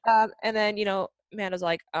 Yep. And then Mando's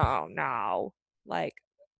like, oh no, like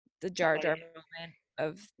the Jar Jar moment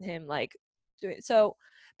of him like doing it. So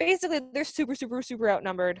basically they're super super super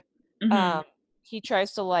outnumbered. He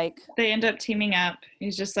tries to like, they end up teaming up.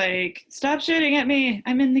 He's just like, stop shooting at me,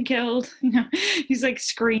 I'm in the guild. He's like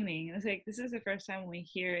screaming. It's like, this is the first time we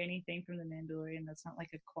hear anything from the Mandalorian that's not like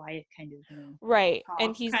a quiet kind of right.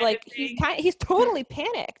 And he's like, he's totally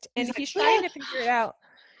panicked, and he's trying to figure it out.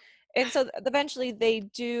 And so eventually they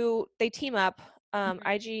team up.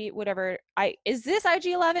 IG whatever. Is this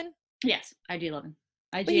IG-11? Yes, IG-11.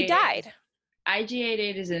 But he died.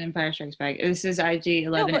 IG-88 is an Empire Strikes Back. This is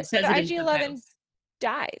IG-11. No, but it says IG-11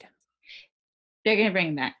 died. They're gonna bring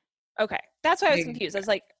him back. Okay, that's why I was confused. I was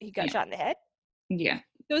like, he got shot in the head. Yeah,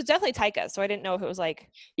 it was definitely Taika, so I didn't know if it was like,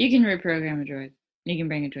 you can reprogram a droid. You can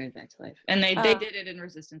bring a droid back to life, and they did it in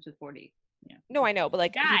Resistance with 40. Yeah. No, I know, but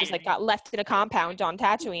like he just like got left in a compound on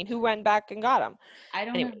Tatooine. Who went back and got him? I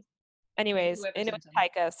don't know. Anyways, and it was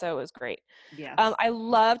Taika, so it was great. Yeah. I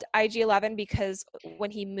loved IG-11 because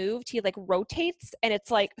when he moved, he like rotates, and it's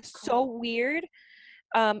like so weird.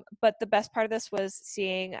 But the best part of this was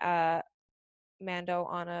seeing Mando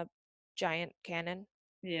on a giant cannon.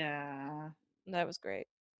 Yeah. That was great.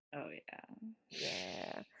 Oh yeah.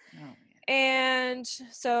 Yeah. Oh yeah. And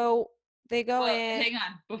so they go in. Hang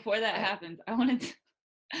on. Before that happens, I want to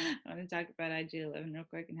talk about IG-11 real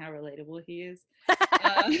quick and how relatable he is.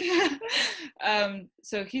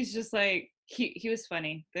 So he's just like, he was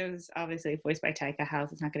funny. There was obviously voiced by Taika.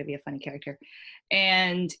 House is not going to be a funny character,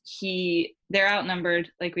 and they're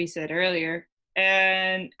outnumbered, like we said earlier.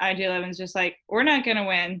 And IG-11's just like, we're not going to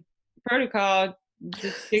win. Protocol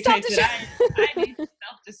dictates that I need to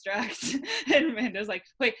self-destruct. And Mando's like,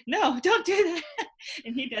 wait, no, don't do that.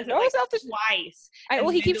 And he does it like twice. Well,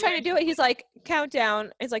 he keeps trying to do it. He's like,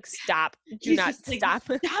 countdown. It's like, stop. Do not stop.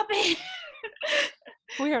 Like, stop it.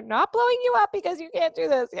 We are not blowing you up because you can't do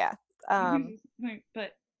this. Yeah.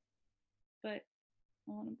 But I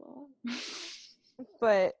want to blow up.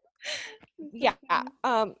 But yeah.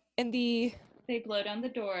 And they blow down the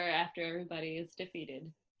door after everybody is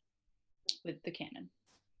defeated with the cannon.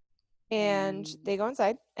 And they go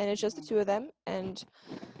inside, and it's just the two of them, and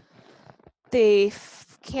they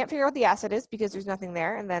can't figure out what the acid is because there's nothing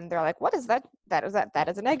there. And then they're like, what is that? That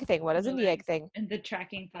is an egg thing. What is in the egg thing? And the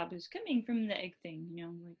tracking fob is coming from the egg thing.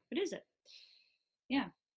 Like, what is it? Yeah.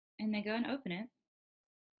 And they go and open it.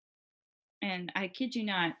 And I kid you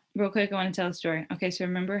not, real quick, I want to tell a story. Okay, so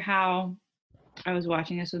remember how I was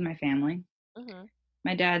watching this with my family? Mm-hmm.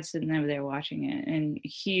 My dad's sitting over there watching it, and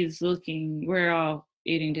he's looking, we're all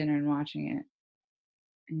eating dinner and watching it.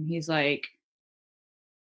 And he's like,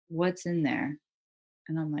 what's in there?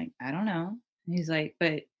 And I'm like, I don't know. And he's like,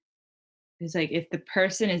 if the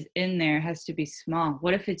person is in there, it has to be small.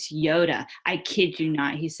 What if it's Yoda? I kid you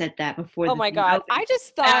not. He said that before. Oh my God. Opened. I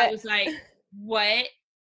just thought. And I was like, what?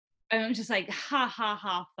 And I'm just like, ha, ha,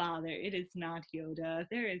 ha, father. It is not Yoda.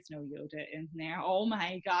 There is no Yoda in there. Oh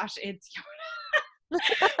my gosh, it's Yoda.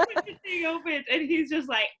 When the thing opens, and he's just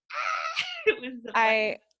like, ah! It was the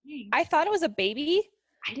thing. I thought it was a baby.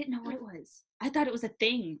 I didn't know what it was. I thought it was a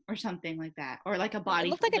thing or something like that. Or like a body.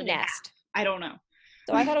 It looked like a nest. I don't know.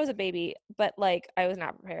 So I thought it was a baby, but like I was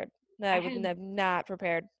not prepared. I was not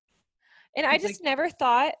prepared. And I just never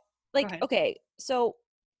thought, like, okay, so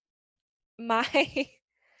my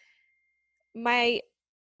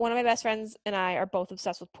one of my best friends and I are both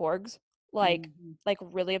obsessed with porgs. Like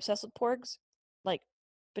really obsessed with porgs. Like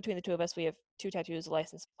between the two of us, we have 2 tattoos, a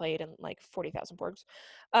license plate, and like 40,000 porgs.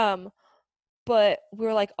 But we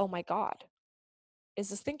were like, oh my God, is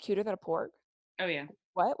this thing cuter than a porg? Oh yeah.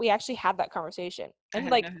 What? We actually had that conversation.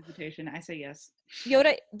 And I had no hesitation. I say yes.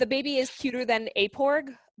 Yoda, the baby is cuter than a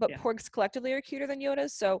porg, but porgs collectively are cuter than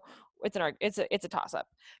Yodas. So it's a toss up.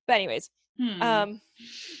 But anyways, Hmm.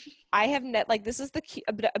 I have like this is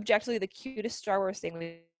objectively the cutest Star Wars thing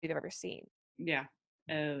we've ever seen. Yeah.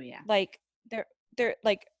 Oh yeah. Like they're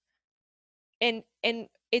like, and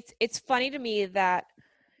it's funny to me that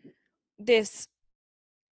this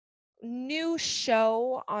new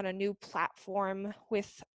show on a new platform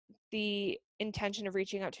with the intention of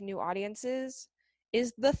reaching out to new audiences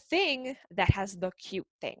is the thing that has the cute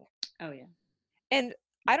thing. Oh yeah. And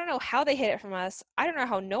I don't know how they hid it from us. I don't know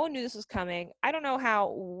how no one knew this was coming. I don't know how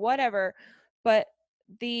whatever, but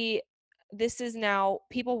this is now,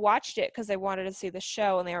 people watched it because they wanted to see the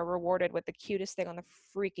show, and they are rewarded with the cutest thing on the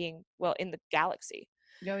freaking, well, in the galaxy.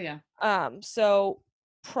 Oh yeah. So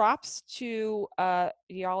props to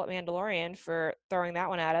y'all at Mandalorian for throwing that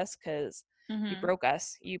one at us, because you broke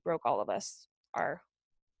us. You broke all of us, our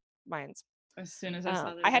minds. As soon as I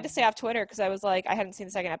saw that, I had to stay off Twitter because I was like, I hadn't seen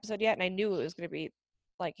the second episode yet, and I knew it was going to be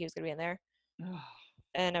like he was going to be in there.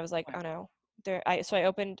 And I was like, oh no. So I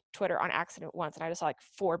opened Twitter on accident once, and I just saw like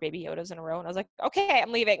 4 Baby Yodas in a row, and I was like, okay,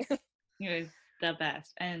 I'm leaving. It was the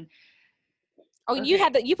best. And and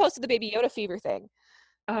you posted the Baby Yoda fever thing.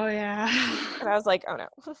 Oh yeah. And I was like, oh no.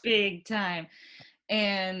 Big time.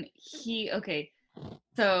 And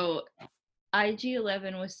so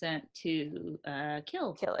IG-11 was sent to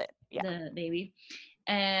kill it, yeah, the baby,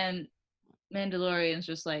 and Mandalorian's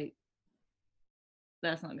just like,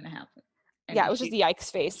 that's not gonna happen. And yeah, it was just the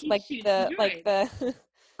yikes face, like the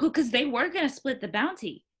because they were gonna split the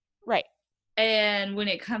bounty, right? And when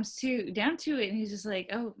it comes down to it, and he's just like,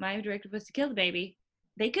 oh, my directive was to kill the baby.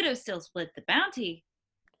 They could have still split the bounty,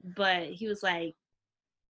 but he was like,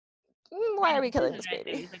 why are we killing this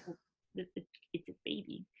baby? He's like, well, it's a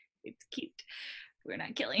baby. It's cute. We're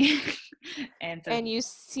not killing it. And you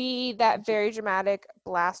see that very dramatic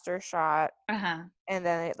blaster shot, and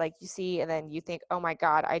then you see, and then you think, oh my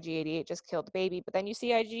god, IG-88 just killed the baby. But then you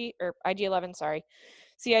see IG-11,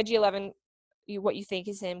 see IG-11, what you think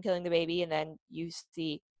is him killing the baby, and then you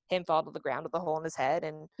see him fall to the ground with a hole in his head,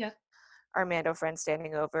 and our Mando friend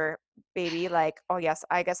standing over baby, like, oh yes,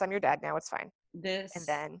 I guess I'm your dad now, it's fine. This and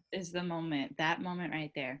then is the moment, that moment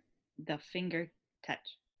right there, the finger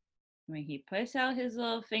touch. When he puts out his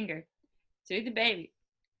little finger to the baby,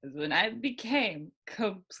 is when I became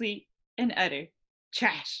complete and utter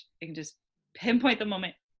trash. I can just pinpoint the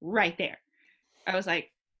moment right there. I was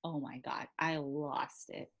like, oh my god, I lost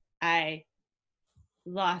it. I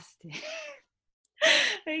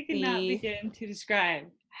cannot begin to describe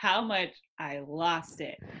how much I lost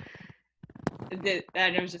it. And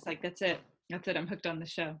it was just like, that's it. I'm hooked on the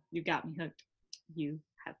show. You got me hooked. You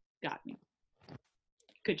have got me.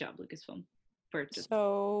 Good job, Lucasfilm, for just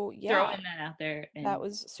throwing that out there. And that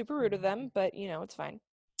was super rude of them, but it's fine.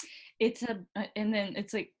 And then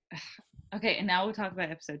it's like, okay, and now we'll talk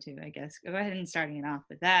about episode 2, I guess. Go ahead and starting it off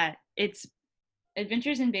with that. It's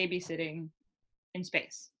adventures in babysitting in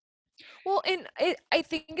space. Well, and I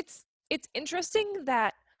think it's interesting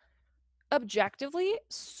that objectively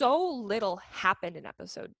so little happened in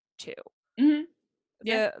episode 2. Mm-hmm.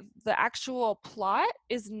 The actual plot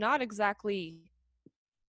is not exactly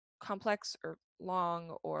complex or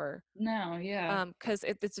long or because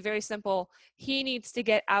it's very simple. He needs to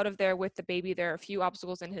get out of there with the baby. There are a few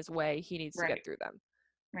obstacles in his way. He needs to get through them.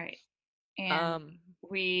 Right. And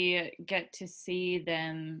we get to see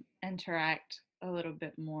them interact a little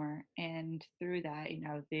bit more, and through that,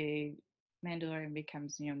 the Mandalorian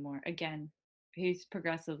becomes, more, again, he's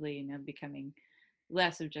progressively, becoming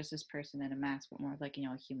less of just this person in a mask, but more of like,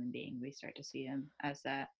 a human being. We start to see him as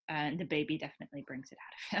that, and the baby definitely brings it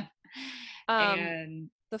out of him. And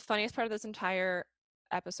the funniest part of this entire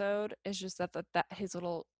episode is just that his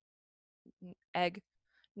little egg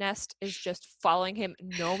nest is just following him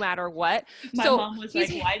no matter what. My mom was like,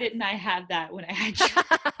 why didn't I have that when I had you?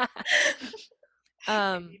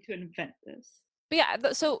 I need to invent this. But yeah,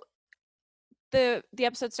 so the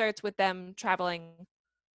episode starts with them traveling.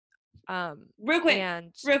 Real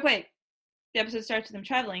quick. The episode starts with them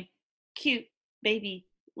traveling. Cute baby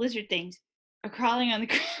lizard things are crawling on the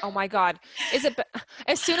ground. Oh my god!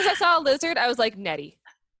 As soon as I saw a lizard, I was like, Nedi.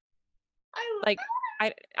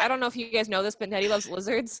 I don't know if you guys know this, but Nedi loves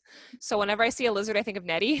lizards. So whenever I see a lizard, I think of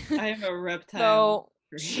Nedi. I am a reptile.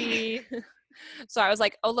 So I was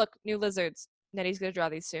like, oh look, new lizards. Nedi's gonna draw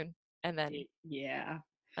these soon, and then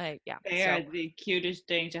they are the cutest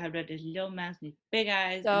things. I have these little mouths, these big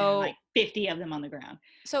eyes, and like 50 of them on the ground.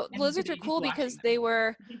 So the lizards are cool because they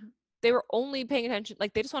were only paying attention.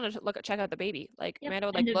 Like they just wanted to check out the baby. Like Mando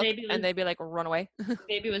would look, and they'd be like, run away. The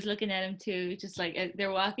baby was looking at him too, just like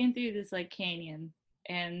they're walking through this like canyon,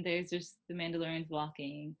 and there's just the Mandalorians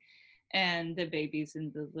walking, and the baby's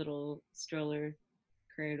in the little stroller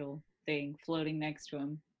cradle thing floating next to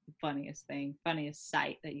him. The funniest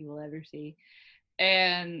sight that you will ever see.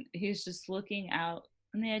 And he's just looking out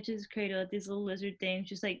on the edge of his cradle at these little lizard things,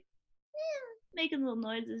 just like making little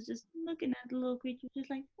noises, just looking at the little creature, just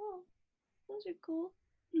like, oh, those are cool.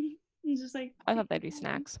 He's just like, I thought they'd be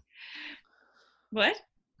snacks. What?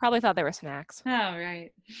 Probably thought they were snacks. Oh,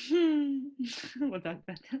 right. We'll talk about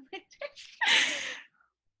that later.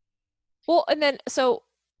 Well, and then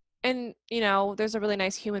there's a really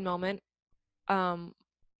nice human moment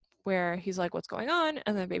where he's like, what's going on?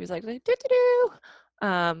 And then baby's like, do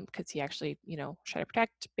because he actually, tried to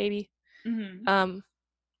protect baby. Mm-hmm.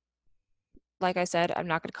 Like I said, I'm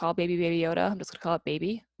not going to call baby Yoda. I'm just going to call it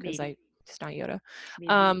baby because it's not Yoda.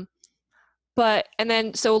 Baby. But and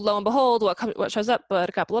then so lo and behold, what shows up but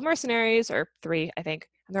a couple of mercenaries, or 3, I think,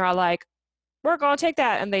 and they're all like, we're going to take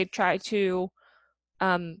that, and they try to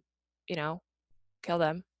kill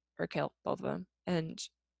them or kill both of them, and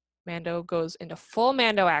Mando goes into full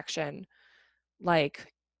Mando action,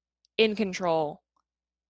 like in control.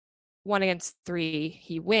 1 against 3,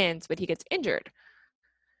 he wins, but he gets injured,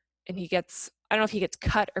 and I don't know if he gets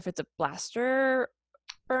cut or if it's a blaster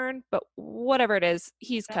burn, but whatever it is,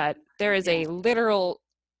 he's cut. There is a literal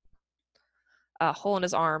hole in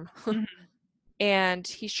his arm. Mm-hmm. And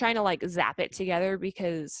he's trying to like zap it together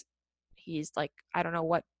because he's like, I don't know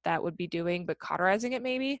what that would be doing, but cauterizing it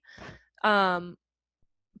maybe.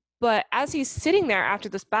 But as he's sitting there after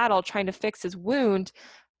this battle trying to fix his wound,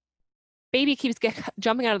 baby keeps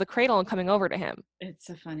jumping out of the cradle and coming over to him. It's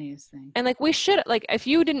the funniest thing. And like, we should, like, if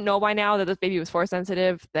you didn't know by now that this baby was force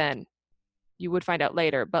sensitive, then you would find out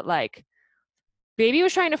later. But like, baby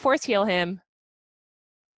was trying to force heal him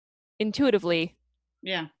intuitively.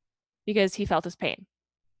 Yeah. Because he felt his pain.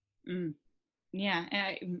 Yeah,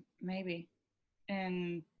 maybe.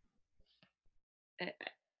 And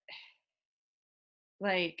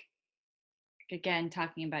like, again,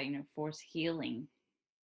 talking about, force healing,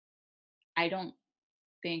 I don't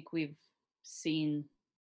think we've seen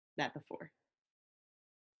that before.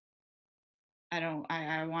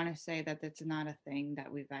 I want to say that that's not a thing that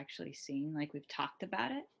we've actually seen. Like, we've talked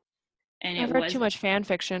about it. And I've read too much fan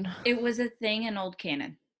fiction. It was a thing in old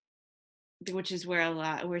canon, which is where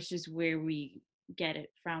we get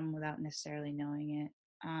it from without necessarily knowing it.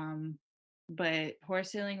 But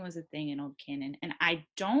horse healing was a thing in old canon, and I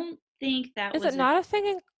don't think that is it not a thing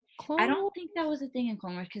in Clone Wars? I don't think that was a thing in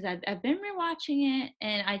Clone Wars, because I've been rewatching it,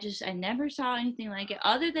 and I never saw anything like it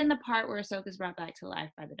other than the part where Ahsoka's brought back to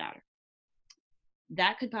life by the daughter.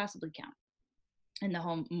 That could possibly count, and the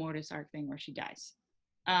whole Mortis arc thing where she dies.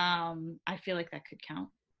 I feel like that could count.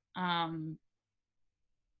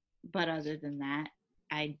 But other than that,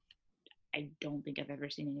 I don't think I've ever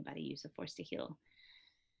seen anybody use the Force to heal.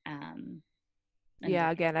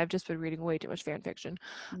 Again, I've just been reading way too much fan fiction.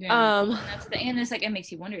 Yeah, and that's and it's like, it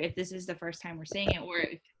makes you wonder if this is the first time we're seeing it, or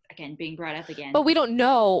if, again, being brought up again. But we don't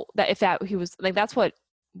know that he was like, that's what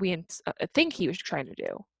we think he was trying to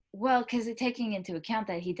do. Well, because taking into account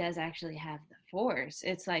that he does actually have the Force,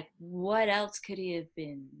 it's like, what else could he have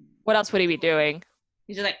been? What else would he be doing?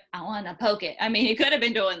 He's just like, I want to poke it. I mean, he could have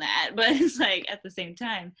been doing that, but it's like, at the same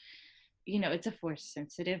time, it's a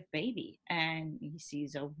Force-sensitive baby, and he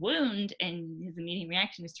sees a wound, and his immediate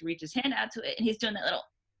reaction is to reach his hand out to it, and he's doing that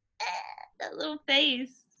little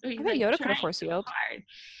face. I think Yoda could have Force healed.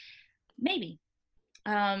 Maybe.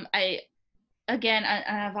 I've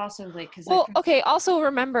also like, because also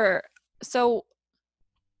remember, so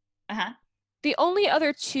the only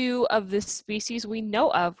other 2 of this species we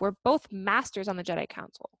know of were both masters on the Jedi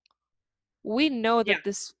Council. We know that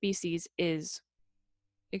this species is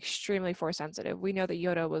extremely Force sensitive. We know that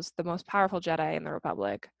Yoda was the most powerful Jedi in the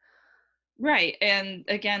Republic. Right, and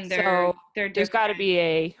again, there's got to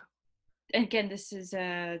be again, this is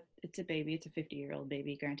it's a baby. It's a 50-year-old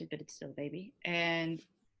baby, granted, but it's still a baby. And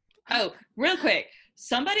real quick,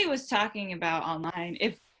 somebody was talking about online,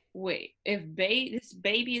 this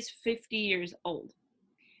baby is 50 years old,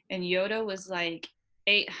 and Yoda was like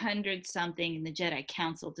 800 something in the Jedi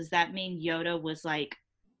Council. Does that mean Yoda was like,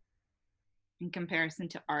 in comparison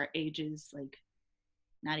to our ages, like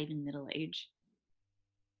not even middle age?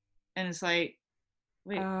 And it's like,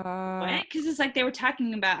 wait, what? Because it's like, they were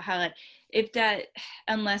talking about how, like, if that,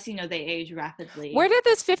 unless they age rapidly. Where did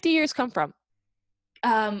this 50 years come from?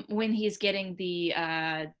 When he's getting the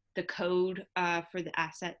code for the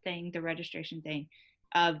asset thing, the registration thing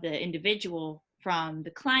of the individual from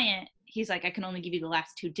the client, he's like, I can only give you the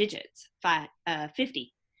last 2 digits,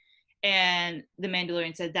 50. And the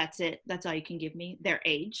Mandalorian said, that's it. That's all you can give me. Their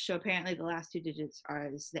age. So apparently the last 2 digits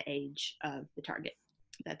is the age of the target.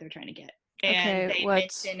 that they're trying to get. And Okay, they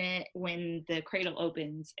what's mention it when the cradle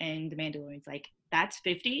opens and the Mandalorian's like, that's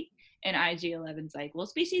 50. And IG-11's like, well,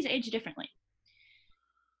 species age differently.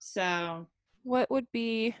 So what would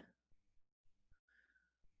be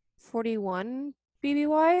 41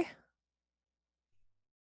 BBY?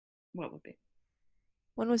 what would be?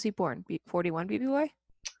 When was he born? 41 BBY?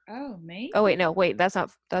 Oh, maybe? Oh wait, no, wait, that's not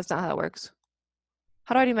how that works.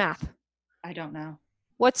 How do I do math? I don't know.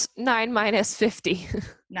 What's 9 minus 50?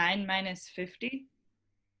 9 minus 50?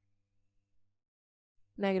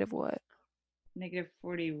 Negative what? Negative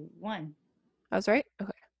 41. I was right?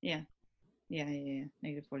 Okay. Yeah.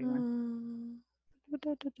 Negative 41.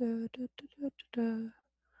 Well,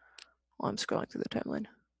 I'm scrolling through the timeline.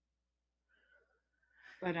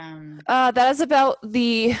 But that is about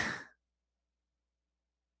the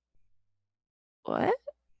what?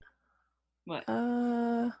 what?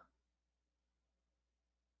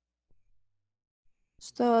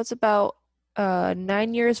 So it's about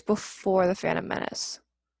 9 years before the Phantom Menace.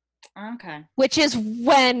 Okay. Which is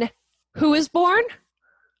when who is born?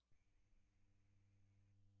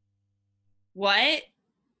 What?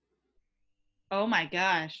 Oh my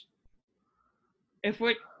gosh. If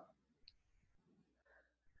we're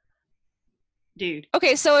dude.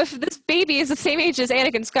 Okay, so if this baby is the same age as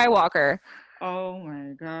Anakin Skywalker. Oh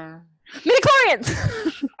my god.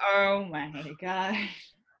 Midichlorians! Oh my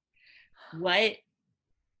gosh. What?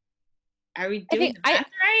 Are we doing the math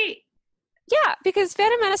right? Yeah, because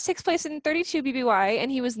Phantom Menace takes place in 32 BBY,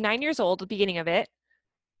 and he was 9 years old at the beginning of it.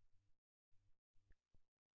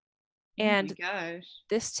 And oh my gosh.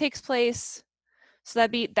 this takes place, so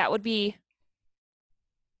that would be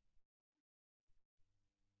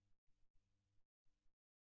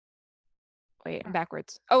wait, I'm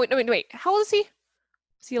backwards. Oh wait. How old is he?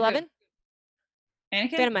 Is he 11?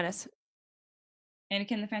 Anakin? Phantom Menace.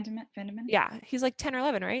 Anakin the Phantom Menace? Yeah, he's like 10 or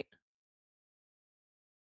 11, right?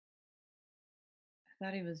 I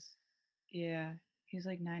thought he was he's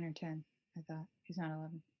like 9 or 10. I thought he's not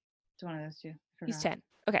 11. It's one of those two. He's 10.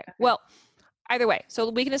 Okay. Well, either way, so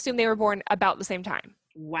we can assume they were born about the same time.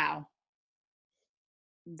 Wow.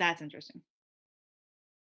 That's interesting.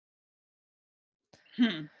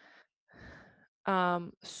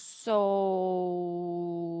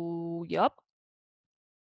 So yup.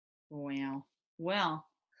 Wow. Well,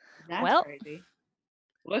 that's crazy.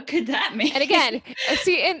 What could that mean? And again,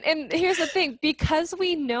 see, and here's the thing, because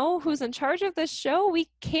we know who's in charge of this show, we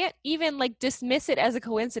can't even like dismiss it as a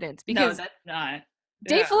coincidence, because no, that's not.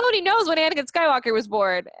 Dave Filoni knows when Anakin Skywalker was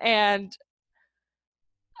born, and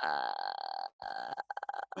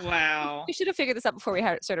wow. We should have figured this out before we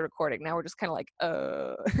started recording. Now we're just kind of like,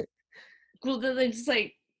 Well, they're just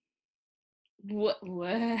like, what?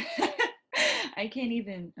 I can't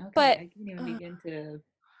even. Okay, but I can't even begin to.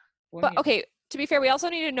 But okay, to be fair, we also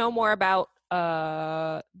need to know more about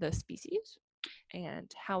the species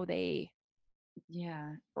and how they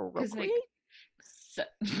procreate.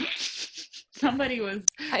 Somebody was.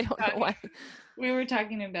 I don't know why. We were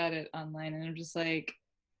talking about it online, and I'm just like,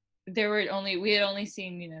 we had only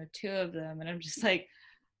seen 2 of them, and I'm just like,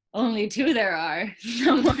 only 2 there are,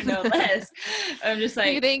 no more, no less. I'm just like,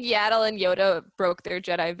 do you think Yaddle and Yoda broke their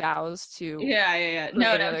Jedi vows to? Yeah.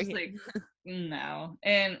 No, I'm just like, no.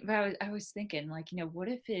 And but I was thinking, like, what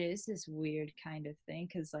if it is this weird kind of thing?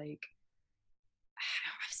 Because like,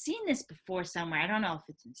 I've seen this before somewhere. I don't know if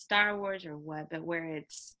it's in Star Wars or what, but where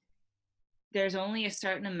there's only a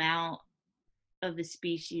certain amount of the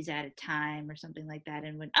species at a time or something like that.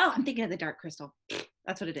 And I'm thinking of the Dark Crystal.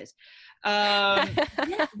 That's what it is. Yeah,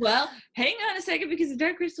 well, hang on a second, because the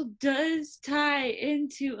Dark Crystal does tie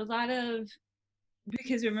into a lot of,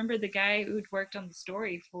 because remember the guy who'd worked on the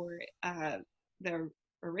story for the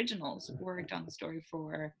originals worked on the story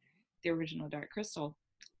for the original Dark Crystal.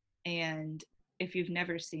 And if you've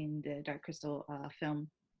never seen the Dark Crystal film,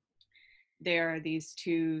 there are these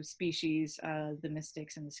 2 species, the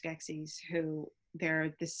Mystics and the Skeksis, who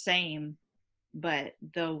they're the same, but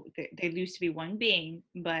though they used to be one being,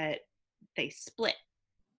 but they split,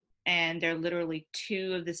 and they're literally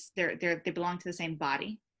 2 of this. They belong to the same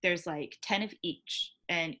body. There's like 10 of each,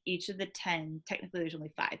 and each of the 10, technically there's only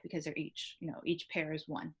 5, because they're each pair is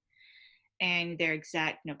 1, and they're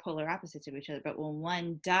exact polar opposites of each other. But when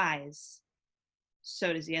one dies,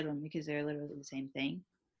 so does the other one, because they're literally the same thing.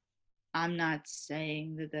 I'm not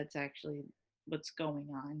saying that that's actually what's going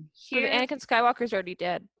on here. But Anakin Skywalker's already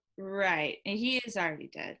dead. Right. And he is already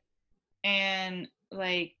dead. And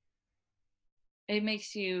like, it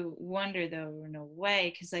makes you wonder though, in a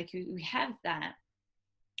way, because like we have that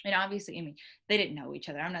And obviously, I mean, they didn't know each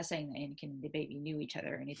other. I'm not saying that Anakin and the baby knew each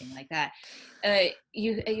other or anything like that.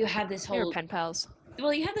 You have this They were whole pen pals.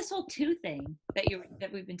 well, you have this whole two thing that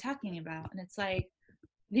we've been talking about, and it's like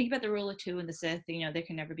think about the rule of two in the Sith. You know, there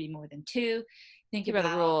can never be more than two. Think Think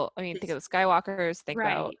about the rule. I mean, think this, of the Skywalkers. Think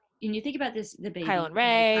about right, and you think about this the Kylo baby. and You know, you're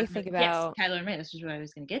Rey. talking Think yes, about Kylo and Rey. This is what I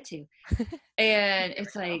was going to get to, and There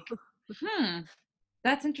it's we go. like,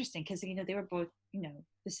 that's interesting because you know they were both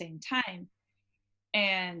the same time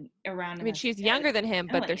and around I in mean, that she's same era. younger than him,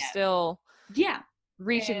 but Oh they're yeah, still yeah,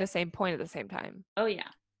 reaching and the same point at the same time. oh yeah,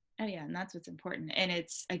 oh yeah, and that's what's important. And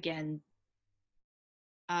it's again,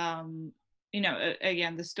 again,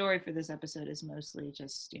 the story for this episode is mostly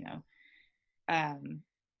just um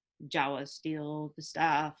Jawa steal the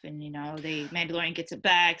stuff, and the Mandalorian gets it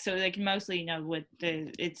back. So like mostly, what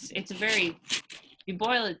it's a very you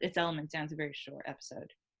boil its elements down to a very short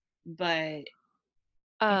episode, but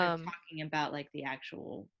talking about like the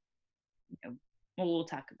actual, well, we'll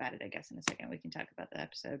talk about it I guess in a second. We can talk about the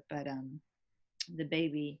episode, but the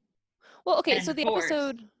baby. Well, okay, And so the Force.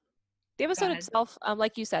 the Go episode ahead. itself,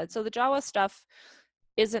 like you said, so the Jawa stuff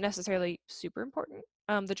isn't necessarily super important.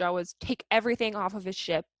 The Jawas take everything off of his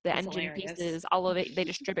ship, the It's engine hilarious. pieces, all of it. They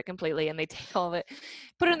just strip it completely and they take all of it,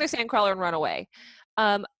 put it in their sandcrawler and run away.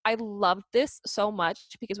 I loved this so much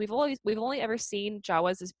because we've only ever seen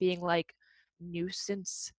Jawas as being like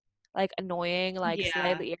nuisance, like annoying, like Yeah.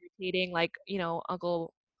 slightly irritating, like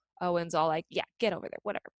Uncle Owen's all like, yeah, get over there,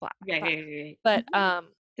 whatever, blah blah. Yeah, blah. yeah, yeah. But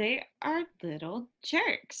they are little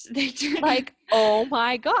jerks. like, oh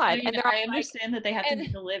my god. I mean, and they're I understand that they have to and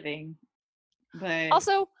make a living, but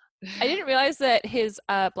also I didn't realize that his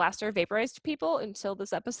blaster vaporized people until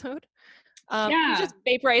this episode. He's just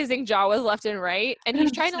vaporizing Jawas left and right, and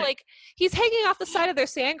he's trying to he's hanging off the side of their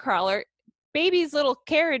sandcrawler. Baby's little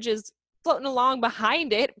carriage is floating along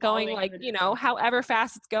behind it, going however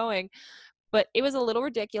fast it's going. But it was a little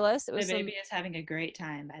ridiculous. It was the baby is having a great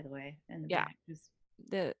time, by the way, in the back.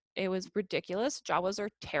 It was ridiculous. Jawas are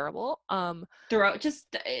terrible.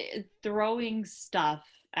 Throwing stuff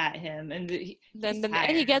at him, and then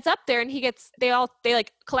he gets up there, and they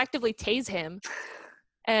like collectively tase him,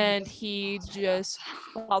 and he just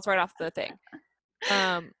falls right off the thing.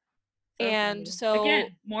 And so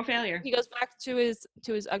again, more failure. He goes back to his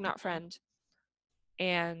Ugnaught friend,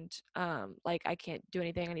 and I can't do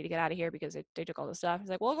anything. I need to get out of here because they took all the stuff. He's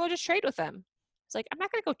like, well, go just trade with them. It's like, I'm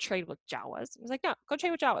not gonna go trade with Jawas. He's like, no, go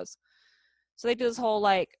trade with Jawas. So they do this whole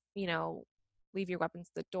leave your weapons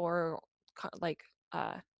at the door,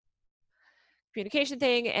 communication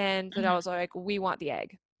thing, and the Jawas are like, we want the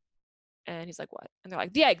egg. And he's like, what? And they're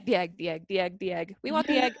like, the egg, the egg, the egg, the egg, the egg. We want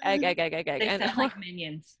the egg, egg, egg, egg, egg, egg. They and sound like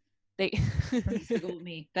minions. They Googled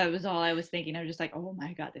me. That was all I was thinking. I was just like, oh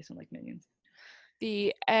my god, they sound like minions.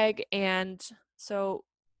 The egg, and so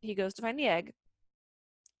he goes to find the egg,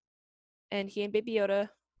 and he and Baby Yoda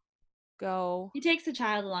go. He takes the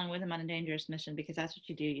child along with him on a dangerous mission because that's what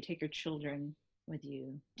you do. You take your children with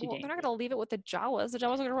you. Well, they're not going to leave it with the Jawas. The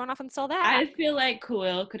Jawas are going to run off and sell that. I feel like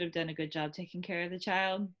Kuil could have done a good job taking care of the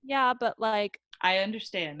child. Yeah, but I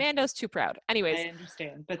understand. Mando's too proud. Anyways, I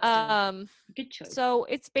understand, but still, good choice. So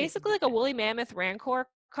it's basically like a woolly mammoth rancor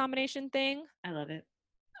combination thing. I love it.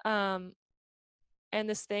 And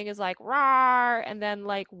this thing is like rawr, and then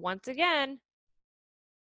once again,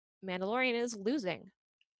 Mandalorian is losing.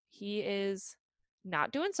 He is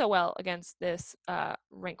not doing so well against this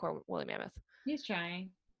rancor woolly mammoth. He's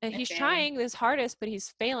trying. And he's trying his hardest, but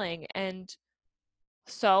he's failing. And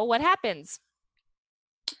so what happens?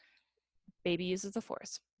 Baby uses the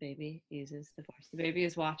Force. Baby uses the Force. The baby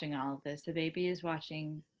is watching all of this. The baby is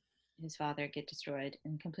watching his father get destroyed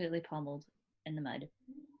and completely pummeled in the mud.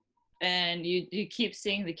 And you keep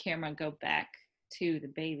seeing the camera go back to the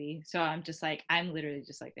baby. So I'm literally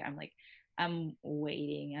just like that. I'm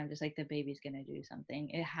waiting. I'm just like, the baby's going to do something.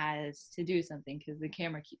 It has to do something because the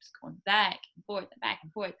camera keeps going back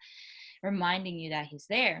and forth, reminding you that he's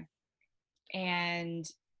there. And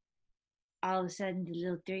all of a sudden, the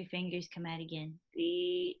little three fingers come out again.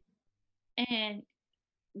 And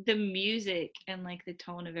the music and the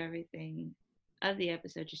tone of everything of the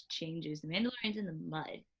episode just changes. The Mandalorian's in the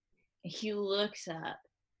mud. And he looks up,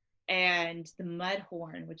 and the mud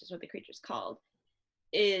horn, which is what the creature's called,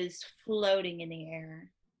 is floating in the air,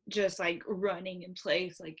 just running in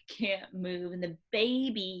place, can't move. And the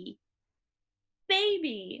baby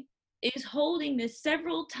is holding this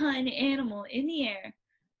several ton animal in the air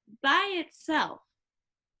by itself.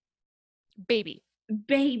 Baby.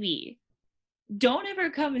 Don't ever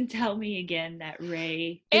come and tell me again that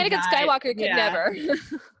Rey Anakin Skywalker could never.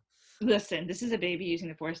 Listen, this is a baby using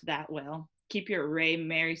the Force that well. Keep your Rey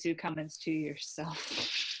Mary Sue comments to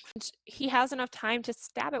yourself. he has enough time to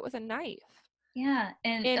stab it with a knife. Yeah,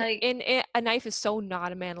 and A knife is so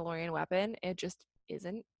not a Mandalorian weapon. It just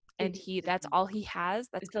isn't. And that's all he has.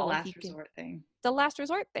 That's it's a all last he can. resort thing. The last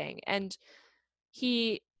resort thing. And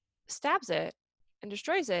he stabs it and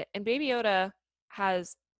destroys it. And Baby Yoda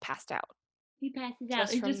has passed out. He passes out.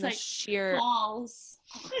 Just It from just the like sheer falls.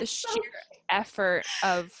 the sheer effort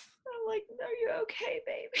of I'm like, are you okay,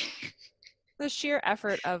 baby? the sheer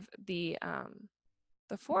effort of the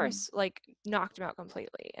Force like knocked him out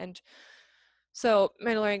completely. And so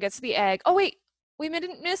Mandalorian gets the egg. Oh wait, we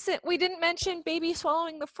didn't miss it. We didn't mention Baby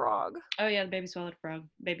swallowing the frog. Oh yeah, the baby swallowed a frog.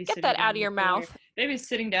 Baby's Get sitting that down out of on your the floor. mouth. Baby's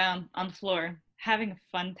sitting down on the floor, having a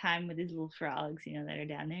fun time with his little frogs, that are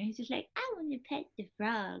down there. He's just like, I want to pet the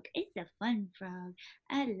frog. It's a fun frog.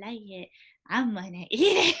 I like it. I'm gonna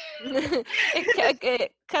eat it.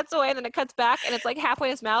 It cuts away and then it cuts back and it's like halfway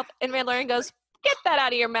in his mouth. And Mandalorian goes, "Get that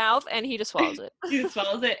out of your mouth," and he just swallows it. He just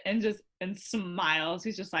swallows it and smiles.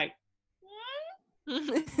 He's just like,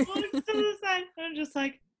 looks to the side. I'm just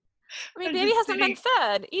like, I mean, baby hasn't been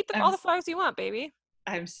fed. Eat all the frogs you want, baby.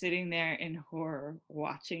 I'm sitting there in horror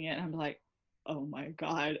watching it. And I'm like, oh my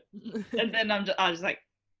God. And then I was just like,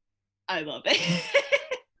 I love it.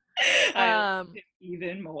 I love it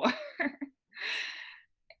even more.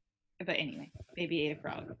 But anyway, baby ate a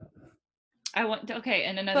frog. Okay,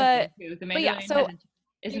 and another thing too. The Mandalorian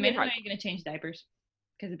is the Mandalorian going to change diapers?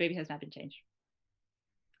 Because the baby has not been changed.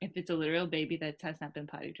 If it's a literal baby that has not been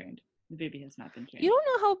potty trained, the baby has not been changed. You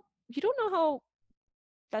don't know how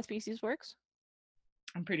that species works?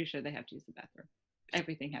 I'm pretty sure they have to use the bathroom.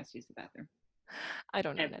 Everything has to use the bathroom. I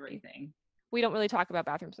don't know. Everything. Nedi. We don't really talk about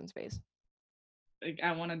bathrooms in space. Like,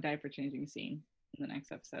 I want a diaper changing scene in the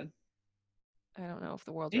next episode. I don't know if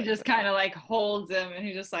the world's He just kind of like holds him and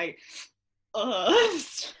he's just like,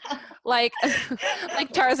 like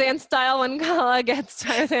Tarzan style when Kala gets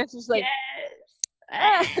Tarzan. She's like,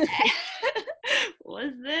 yes.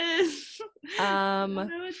 What's this? I don't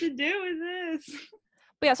know what to do with this.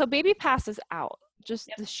 But yeah, so baby passes out, just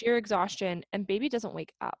the sheer exhaustion, and baby doesn't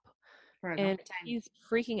wake up. And he's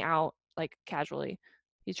freaking out, like casually.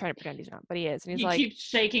 He's trying to pretend he's not, but he is. And he's like, keeps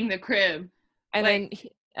shaking the crib. And then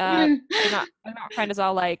my friend is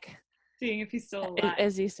all like, seeing if he's still alive.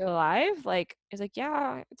 Is he still alive? Like, he's like,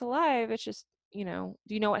 yeah, it's alive. It's just, do you know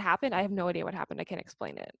what happened? I have no idea what happened. I can't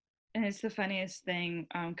explain it. And it's the funniest thing,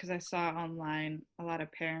 because I saw online a lot of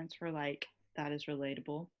parents were like, that is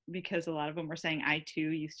relatable, because a lot of them were saying, I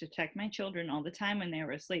too used to check my children all the time when they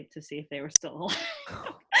were asleep to see if they were still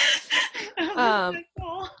alive.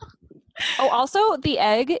 Oh, also the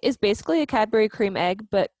egg is basically a Cadbury cream egg,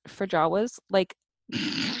 but for Jawas, like.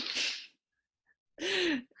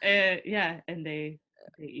 Yeah, and they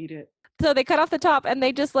eat it. So they cut off the top and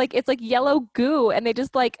they just like, it's like yellow goo, and they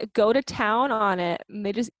just like go to town on it and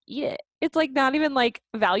they just eat it. It's like not even like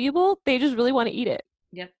valuable. They just really want to eat it.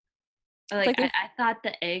 Yep. Like I thought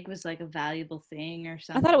the egg was like a valuable thing or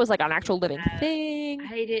something. I thought it was like an actual living thing.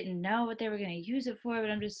 I didn't know what they were going to use it for,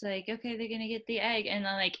 but I'm just like, okay, they're going to get the egg. And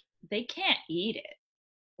I'm like, they can't eat it.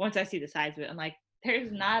 Once I see the size of it, I'm like,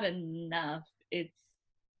 there's not enough.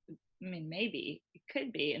 Maybe it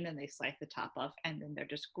could be. And then they slice the top off and then they're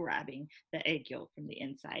just grabbing the egg yolk from the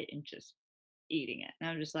inside and just eating it. And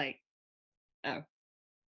I'm just like, oh,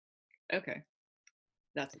 okay.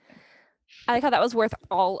 That's the thing. I like how that was worth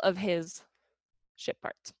all of his ship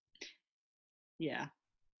parts. Yeah.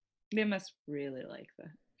 They must really like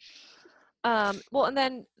that. Well, and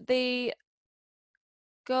then they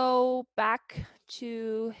go back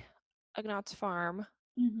to Ugnaughts farm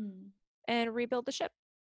and rebuild the ship.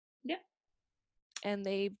 Yeah. And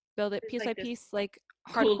they build it piece by piece, like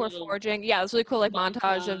cool hardcore forging. Yeah, it's really cool, like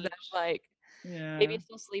montage of them, like maybe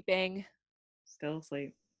still sleeping. Still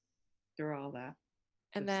asleep through all that.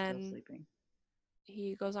 And then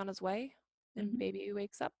he goes on his way, and baby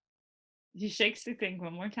wakes up. He shakes the thing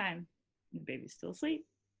one more time. And the baby's still asleep.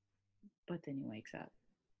 But then he wakes up.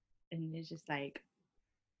 And it's just like,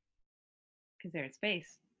 because they're in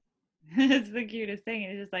space. It's the cutest thing.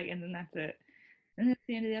 And it's just like, and then that's it. And that's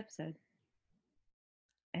the end of the episode.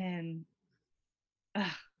 And,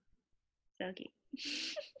 so cute.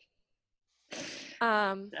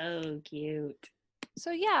 So cute.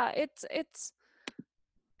 So yeah, it's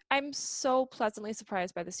I'm so pleasantly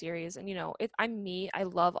surprised by the series, and I'm me. I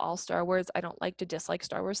love all Star Wars. I don't like to dislike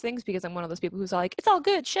Star Wars things because I'm one of those people who's like, it's all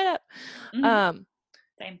good, shut up.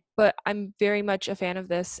 Same. But I'm very much a fan of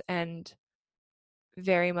this and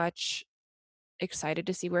very much excited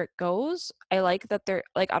to see where it goes. I like that they're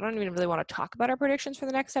like, I don't even really want to talk about our predictions for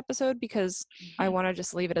the next episode because I want to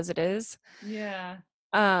just leave it as it is. Yeah.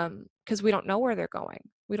 Because we don't know where they're going.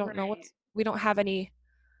 We don't know we don't have any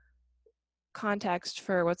context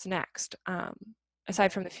for what's next.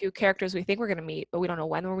 Aside from the few characters we think we're going to meet, but we don't know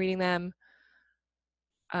when we're meeting them.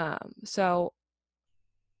 So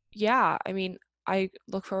yeah, I mean, I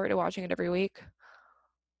look forward to watching it every week.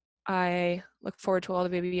 I look forward to all the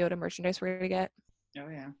Baby Yoda merchandise we're going to get. Oh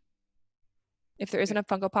yeah. If there isn't a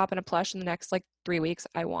Funko Pop and a plush in the next like 3 weeks,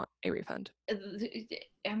 I want a refund.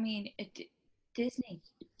 I mean, Disney,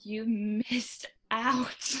 you missed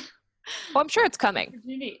out. Oh, I'm sure it's coming.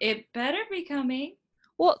 It better be coming.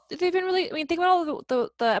 Well, they've been really. I mean, think about all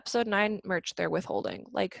the episode 9 merch they're withholding.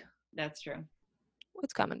 Like, that's true.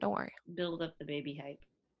 It's coming. Don't worry. Build up the baby hype,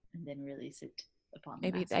 and then release it upon.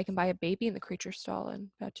 Maybe I can buy a baby in the creature stall and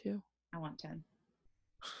Batu. I want 10.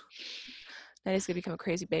 That is gonna become a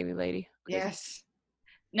crazy baby lady. Crazy. Yes.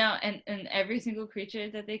 No, and every single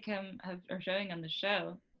creature that they are showing on the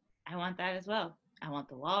show, I want that as well. I want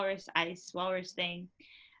the walrus, ice walrus thing.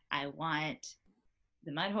 I want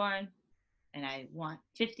the mudhorn, and I want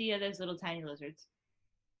 50 of those little tiny lizards.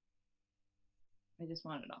 I just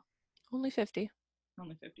want it all. Only 50.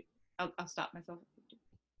 Only 50. I'll stop myself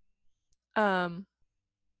at 50.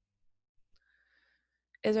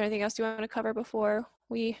 Is there anything else you want to cover before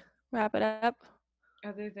we wrap it up?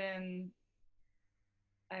 Other than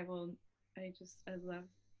I love the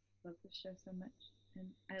show so much, and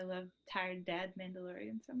I love tired Dad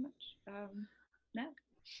Mandalorian so much. No.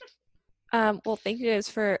 Well, thank you guys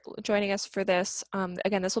for joining us for this.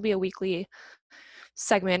 Again, this will be a weekly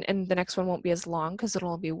segment, and the next one won't be as long because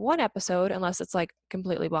it'll only be one episode unless it's like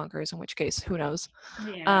completely bonkers, in which case, who knows.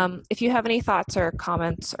 Yeah. If you have any thoughts or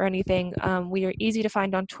comments or anything, we are easy to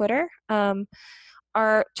find on Twitter.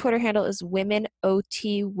 Our Twitter handle is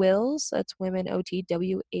WomenOTWills. That's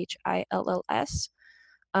WomenOTWHILLS.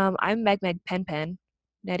 I'm Meg Pen Pen.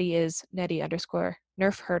 Nedi is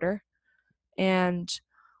Nedi_NerfHerder. And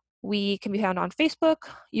we can be found on Facebook.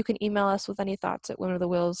 You can email us with any thoughts at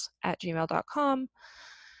womenofthewills@gmail.com.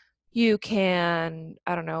 You can,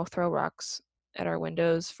 I don't know, throw rocks at our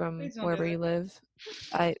windows from wherever you live.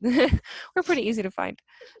 We're pretty easy to find.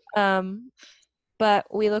 But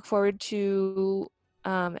we look forward to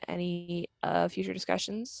any future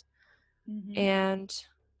discussions. Mm-hmm. And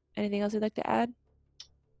anything else you'd like to add?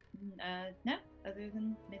 No, other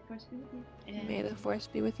than may the force be with you. And may the force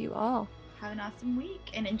be with you all. Have an awesome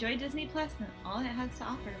week and enjoy Disney Plus and all it has to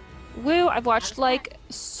offer. Woo! I've watched like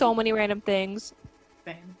so many random things.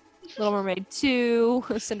 Same. Little Mermaid 2,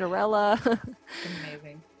 Cinderella.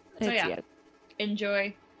 Amazing. So yeah,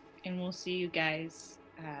 enjoy, and we'll see you guys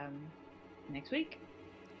next week.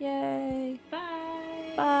 Yay!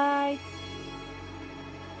 Bye. Bye.